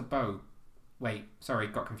he holds a bow. Wait, sorry,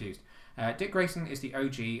 got confused. Dick Grayson is the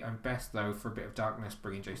OG and best, though, for a bit of darkness,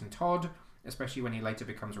 bringing Jason Todd, especially when he later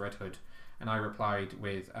becomes Red Hood. And I replied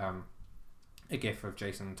with a gif of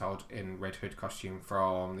Jason Todd in Red Hood costume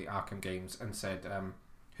from the Arkham games and said,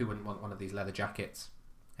 who wouldn't want one of these leather jackets?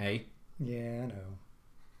 Hey? Yeah, I know.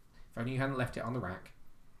 If only you hadn't left it on the rack.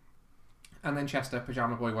 And then Chester,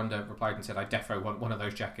 Pajama Boy Wonder, replied and said, I defo want one of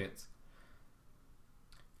those jackets.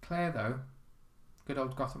 Claire, though, good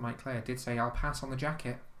old Gothamite Claire, did say, I'll pass on the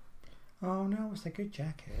jacket. Oh no, it's a good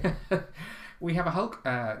jacket. We have a Hulk.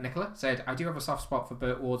 Nicola said, I do have a soft spot for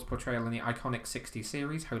Burt Ward's portrayal in the iconic 60s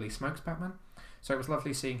series, Holy Smokes, Batman. So it was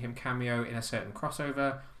lovely seeing him cameo in a certain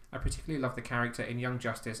crossover. I particularly love the character in Young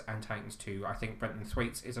Justice and Titans 2. I think Brenton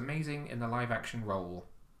Thwaites is amazing in the live-action role.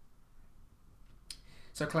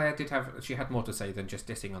 So Claire she had more to say than just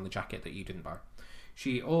dissing on the jacket that you didn't buy.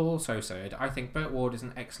 She also said, I think Burt Ward is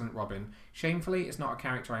an excellent Robin. Shamefully, it's not a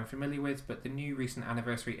character I'm familiar with, but the new recent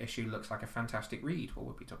anniversary issue looks like a fantastic read. Well,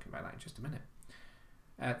 we'll be talking about that in just a minute.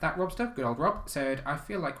 That Robster, good old Rob, said, I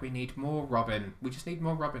feel like we need more Robin. We just need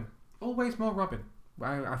more Robin. Always more Robin.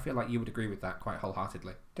 Well, I feel like you would agree with that quite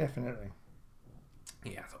wholeheartedly. Definitely.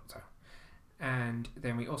 Yeah, I thought so. And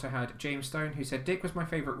then we also had James Stone, who said, Dick was my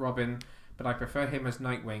favourite Robin, but I prefer him as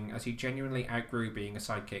Nightwing, as he genuinely outgrew being a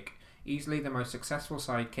sidekick. Easily the most successful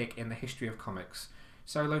sidekick in the history of comics.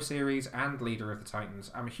 Solo series and leader of the Titans.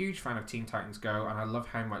 I'm a huge fan of Teen Titans Go, and I love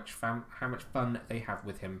how much fun they have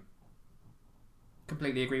with him.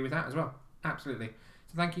 Completely agree with that as well. Absolutely.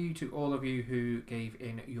 So thank you to all of you who gave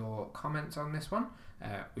in your comments on this one.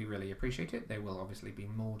 We really appreciate it. There will obviously be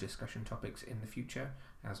more discussion topics in the future,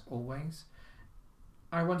 as always.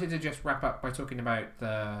 I wanted to just wrap up by talking about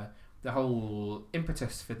the whole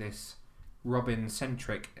impetus for this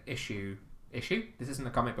Robin-centric issue. This isn't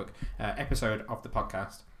a comic book episode of the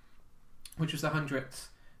podcast, which was the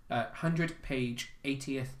 100-page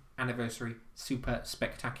 80th anniversary super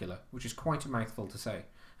spectacular, which is quite a mouthful to say,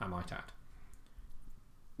 I might add.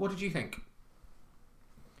 What did you think?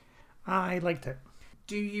 I liked it.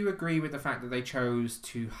 Do you agree with the fact that they chose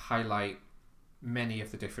to highlight many of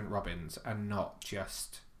the different Robins and not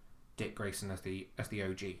just Dick Grayson as the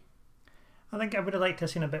OG? I think I would have liked to have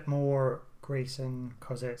seen a bit more Grayson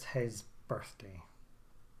because it's his birthday.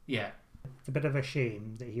 Yeah. It's a bit of a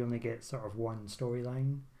shame that he only gets sort of one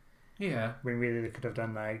storyline. Yeah. When really they could have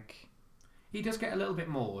done like... He does get a little bit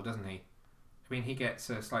more, doesn't he? I mean, he gets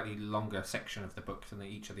a slightly longer section of the book than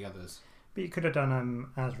each of the others. But you could have done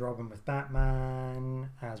him as Robin with Batman,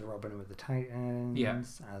 as Robin with the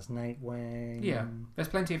Titans, as Nightwing. Yeah, there's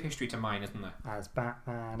plenty of history to mine, isn't there? As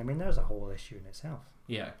Batman. I mean, there's a whole issue in itself.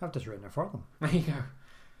 Yeah. I've just written it for them. There you go.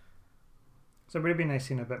 So it would have been nice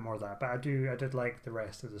seeing a bit more of that. But I did like the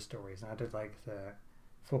rest of the stories, and I did like the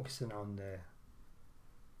focusing on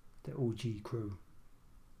the OG crew.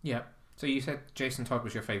 Yeah. So you said Jason Todd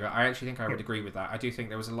was your favourite. I actually think I would agree with that. I do think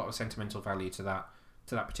there was a lot of sentimental value to that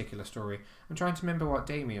particular story. I'm trying to remember what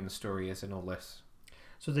Damian's story is in all this.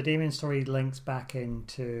 So the Damian story links back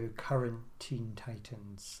into current Teen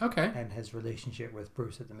Titans. Okay. And his relationship with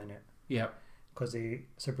Bruce at the minute. Yep. Because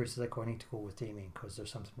so Bruce is like, oh, I need to go with Damian because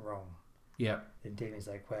there's something wrong. Yep. And Damian's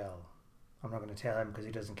like, well, I'm not going to tell him because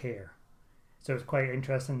he doesn't care. So it's quite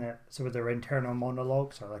interesting that their internal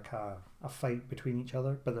monologues are like a fight between each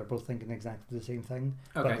other, but they're both thinking exactly the same thing.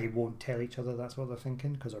 Okay. But they won't tell each other that's what they're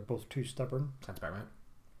thinking because they're both too stubborn. Sounds about right.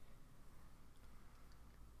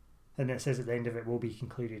 And it says at the end of it will be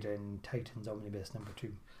concluded in Titans Omnibus number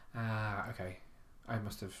 2. Ah, okay. I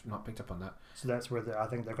must have not picked up on that. So that's where I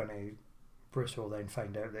think they're going to... Bruce will then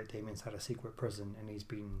find out that Damian's had a secret prison and he's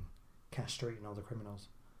been castrating all the criminals.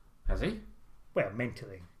 Has he? Well,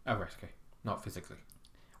 mentally. Oh, right, okay. Not physically.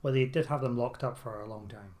 Well, they did have them locked up for a long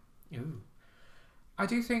time. Ooh. I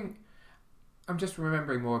do think... I'm just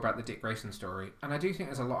remembering more about the Dick Grayson story, and I do think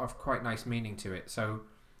there's a lot of quite nice meaning to it. So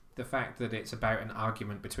the fact that it's about an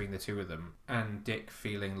argument between the two of them, and Dick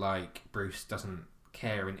feeling like Bruce doesn't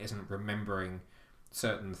care and isn't remembering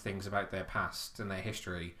certain things about their past and their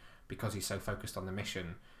history because he's so focused on the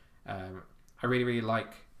mission. I really, really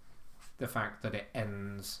like the fact that it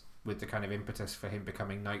ends with the kind of impetus for him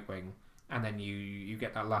becoming Nightwing. And then you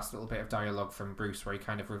get that last little bit of dialogue from Bruce where he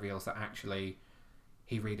kind of reveals that actually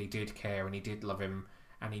he really did care and he did love him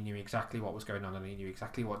and he knew exactly what was going on and he knew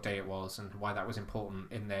exactly what day it was and why that was important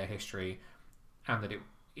in their history, and that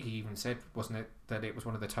he even said, wasn't it, that it was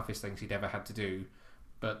one of the toughest things he'd ever had to do,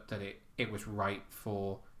 but that it was right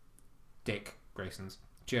for Dick Grayson's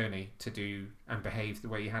journey to do and behave the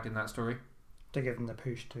way he had in that story. To give him the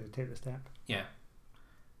push to take the step. Yeah.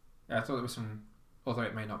 I thought there was some... Although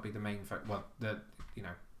it may not be the main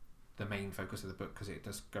the main focus of the book because it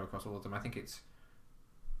does go across all of them. I think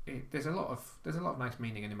there's a lot of nice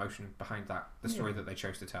meaning and emotion behind the story that they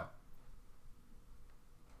chose to tell.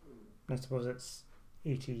 I suppose it's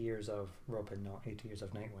 80 years of Robin, not 80 years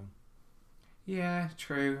of Nightwing. Yeah,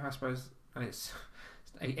 true. I suppose, and it's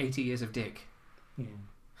 80 years of Dick. Yeah.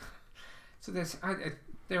 So there's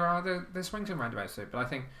swings and roundabouts to it, but I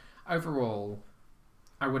think overall,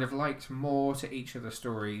 I would have liked more to each of the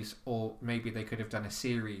stories, or maybe they could have done a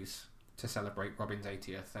series to celebrate Robin's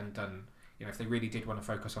 80th and done, if they really did want to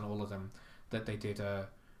focus on all of them, that they did a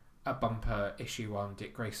bumper issue on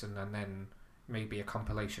Dick Grayson and then maybe a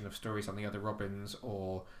compilation of stories on the other Robins,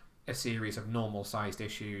 or a series of normal sized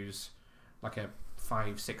issues, like a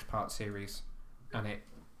 5-6 part series, and it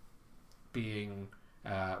being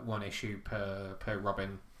one issue per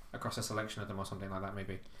Robin across a selection of them or something like that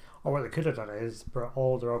maybe. Or what they could have done is brought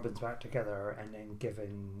all the Robins back together and then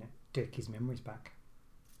given Dick his memories back.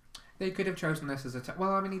 They could have chosen this as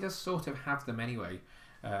well, I mean, he does sort of have them anyway.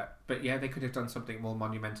 But yeah, they could have done something more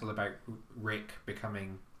monumental about Rick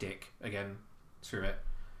becoming Dick again through it.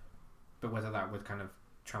 But whether that would kind of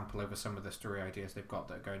trample over some of the story ideas they've got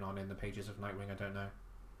that are going on in the pages of Nightwing, I don't know.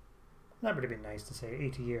 That would have been nice to say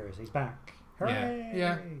 80 years, he's back. Hooray!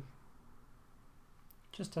 Yeah.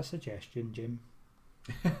 Just a suggestion, Jim.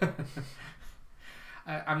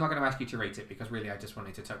 I'm not going to ask you to rate it because really I just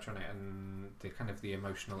wanted to touch on it and the kind of the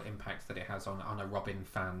emotional impact that it has on a Robin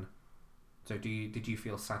fan. So did you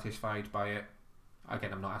feel satisfied by it?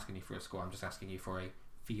 Again, I'm not asking you for a score, I'm just asking you for a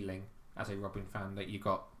feeling. as a Robin fan that you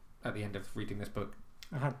got at the end of reading this book?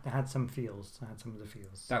 I had some feels. I had some of the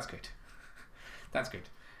feels. That's good. That's good.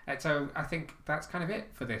 So I think that's kind of it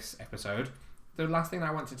for this episode. The last thing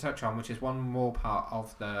I want to touch on, which is one more part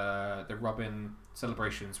of the Robin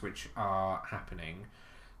celebrations which are happening,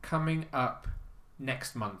 coming up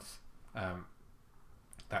next month.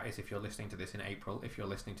 That is, if you're listening to this in April. If you're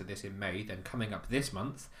listening to this in May, then coming up this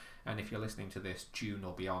month. And if you're listening to this June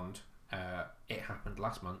or beyond, it happened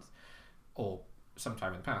last month, or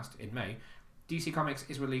sometime in the past, in May. DC Comics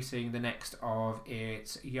is releasing the next of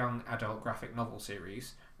its young adult graphic novel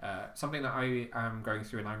series, something that I am going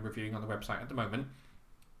through and I'm reviewing on the website at the moment.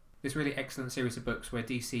 This really excellent series of books where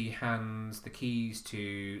DC hands the keys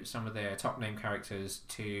to some of their top name characters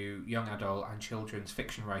to young adult and children's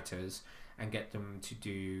fiction writers and get them to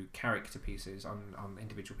do character pieces on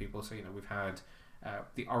individual people. So, we've had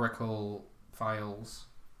the Oracle Files.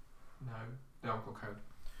 No, the Oracle Code.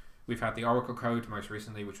 We've had the Oracle Code most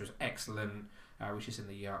recently, which was excellent, which is in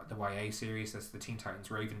the YA series. There's the Teen Titans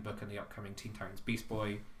Raven book and the upcoming Teen Titans Beast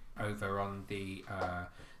Boy. Over on the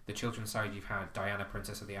children's side, you've had Diana,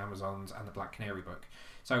 Princess of the Amazons, and the Black Canary book.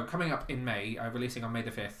 So coming up in May, releasing on May the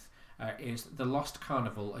 5th, is The Lost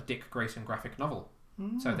Carnival, a Dick Grayson graphic novel.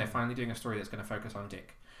 So they're finally doing a story that's going to focus on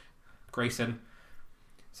Dick Grayson.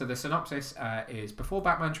 So the synopsis is, before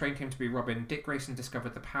Batman trained him to be Robin, Dick Grayson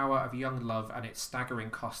discovered the power of young love and its staggering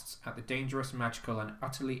costs at the dangerous, magical, and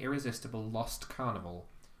utterly irresistible Lost Carnival.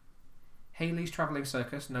 Haley's travelling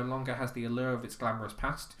circus no longer has the allure of its glamorous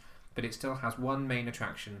past, but it still has one main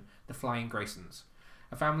attraction, the Flying Graysons.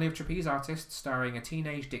 A family of trapeze artists starring a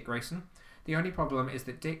teenage Dick Grayson. The only problem is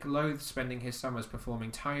that Dick loathes spending his summers performing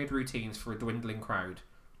tired routines for a dwindling crowd.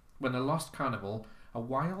 When the Lost Carnival, a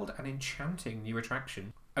wild and enchanting new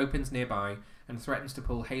attraction, opens nearby and threatens to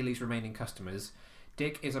pull Haley's remaining customers,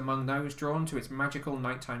 Dick is among those drawn to its magical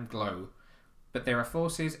nighttime glow. But there are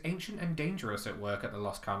forces ancient and dangerous at work at the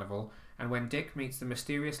Lost Carnival, and when Dick meets the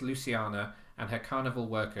mysterious Luciana and her carnival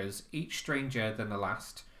workers, each stranger than the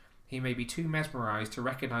last, he may be too mesmerised to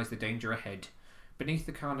recognise the danger ahead. Beneath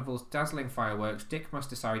the carnival's dazzling fireworks, Dick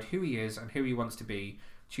must decide who he is and who he wants to be,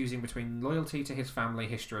 choosing between loyalty to his family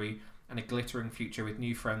history and a glittering future with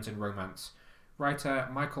new friends and romance. Writer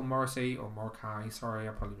Michael Morrissey, or Morkai, sorry,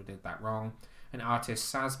 I probably did that wrong, and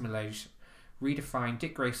artist Saz Milej redefine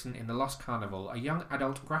Dick Grayson in The Lost Carnival, a young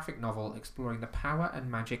adult graphic novel exploring the power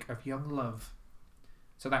and magic of young love.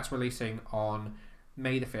 So that's releasing on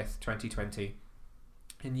May the 5th, 2020.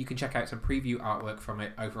 And you can check out some preview artwork from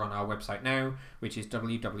it over on our website now, which is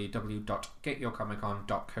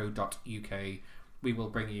www.getyourcomiccon.co.uk. We will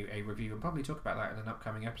bring you a review and probably talk about that in an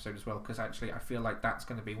upcoming episode as well, because actually I feel like that's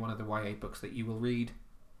going to be one of the YA books that you will read.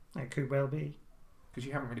 It could well be. Because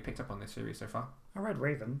you haven't really picked up on this series so far. I read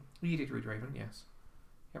Raven. You did read Raven, yes.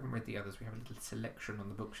 You haven't read the others. We have a little selection on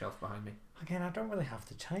the bookshelf behind me. Again, I don't really have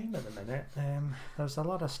the time at the minute. There's a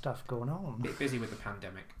lot of stuff going on. A bit busy with the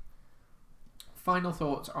pandemic. Final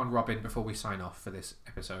thoughts on Robin before we sign off for this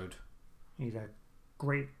episode. He's a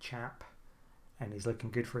great chap, and he's looking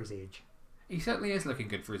good for his age. He certainly is looking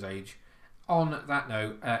good for his age. On that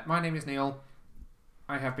note, my name is Neil.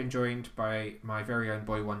 I have been joined by my very own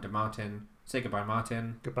boy wonder, Martin. Say goodbye,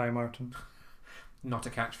 Martin. Goodbye, Martin. Not a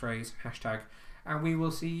catchphrase. Hashtag. And we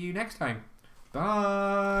will see you next time.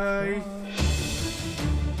 Bye.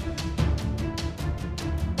 Bye.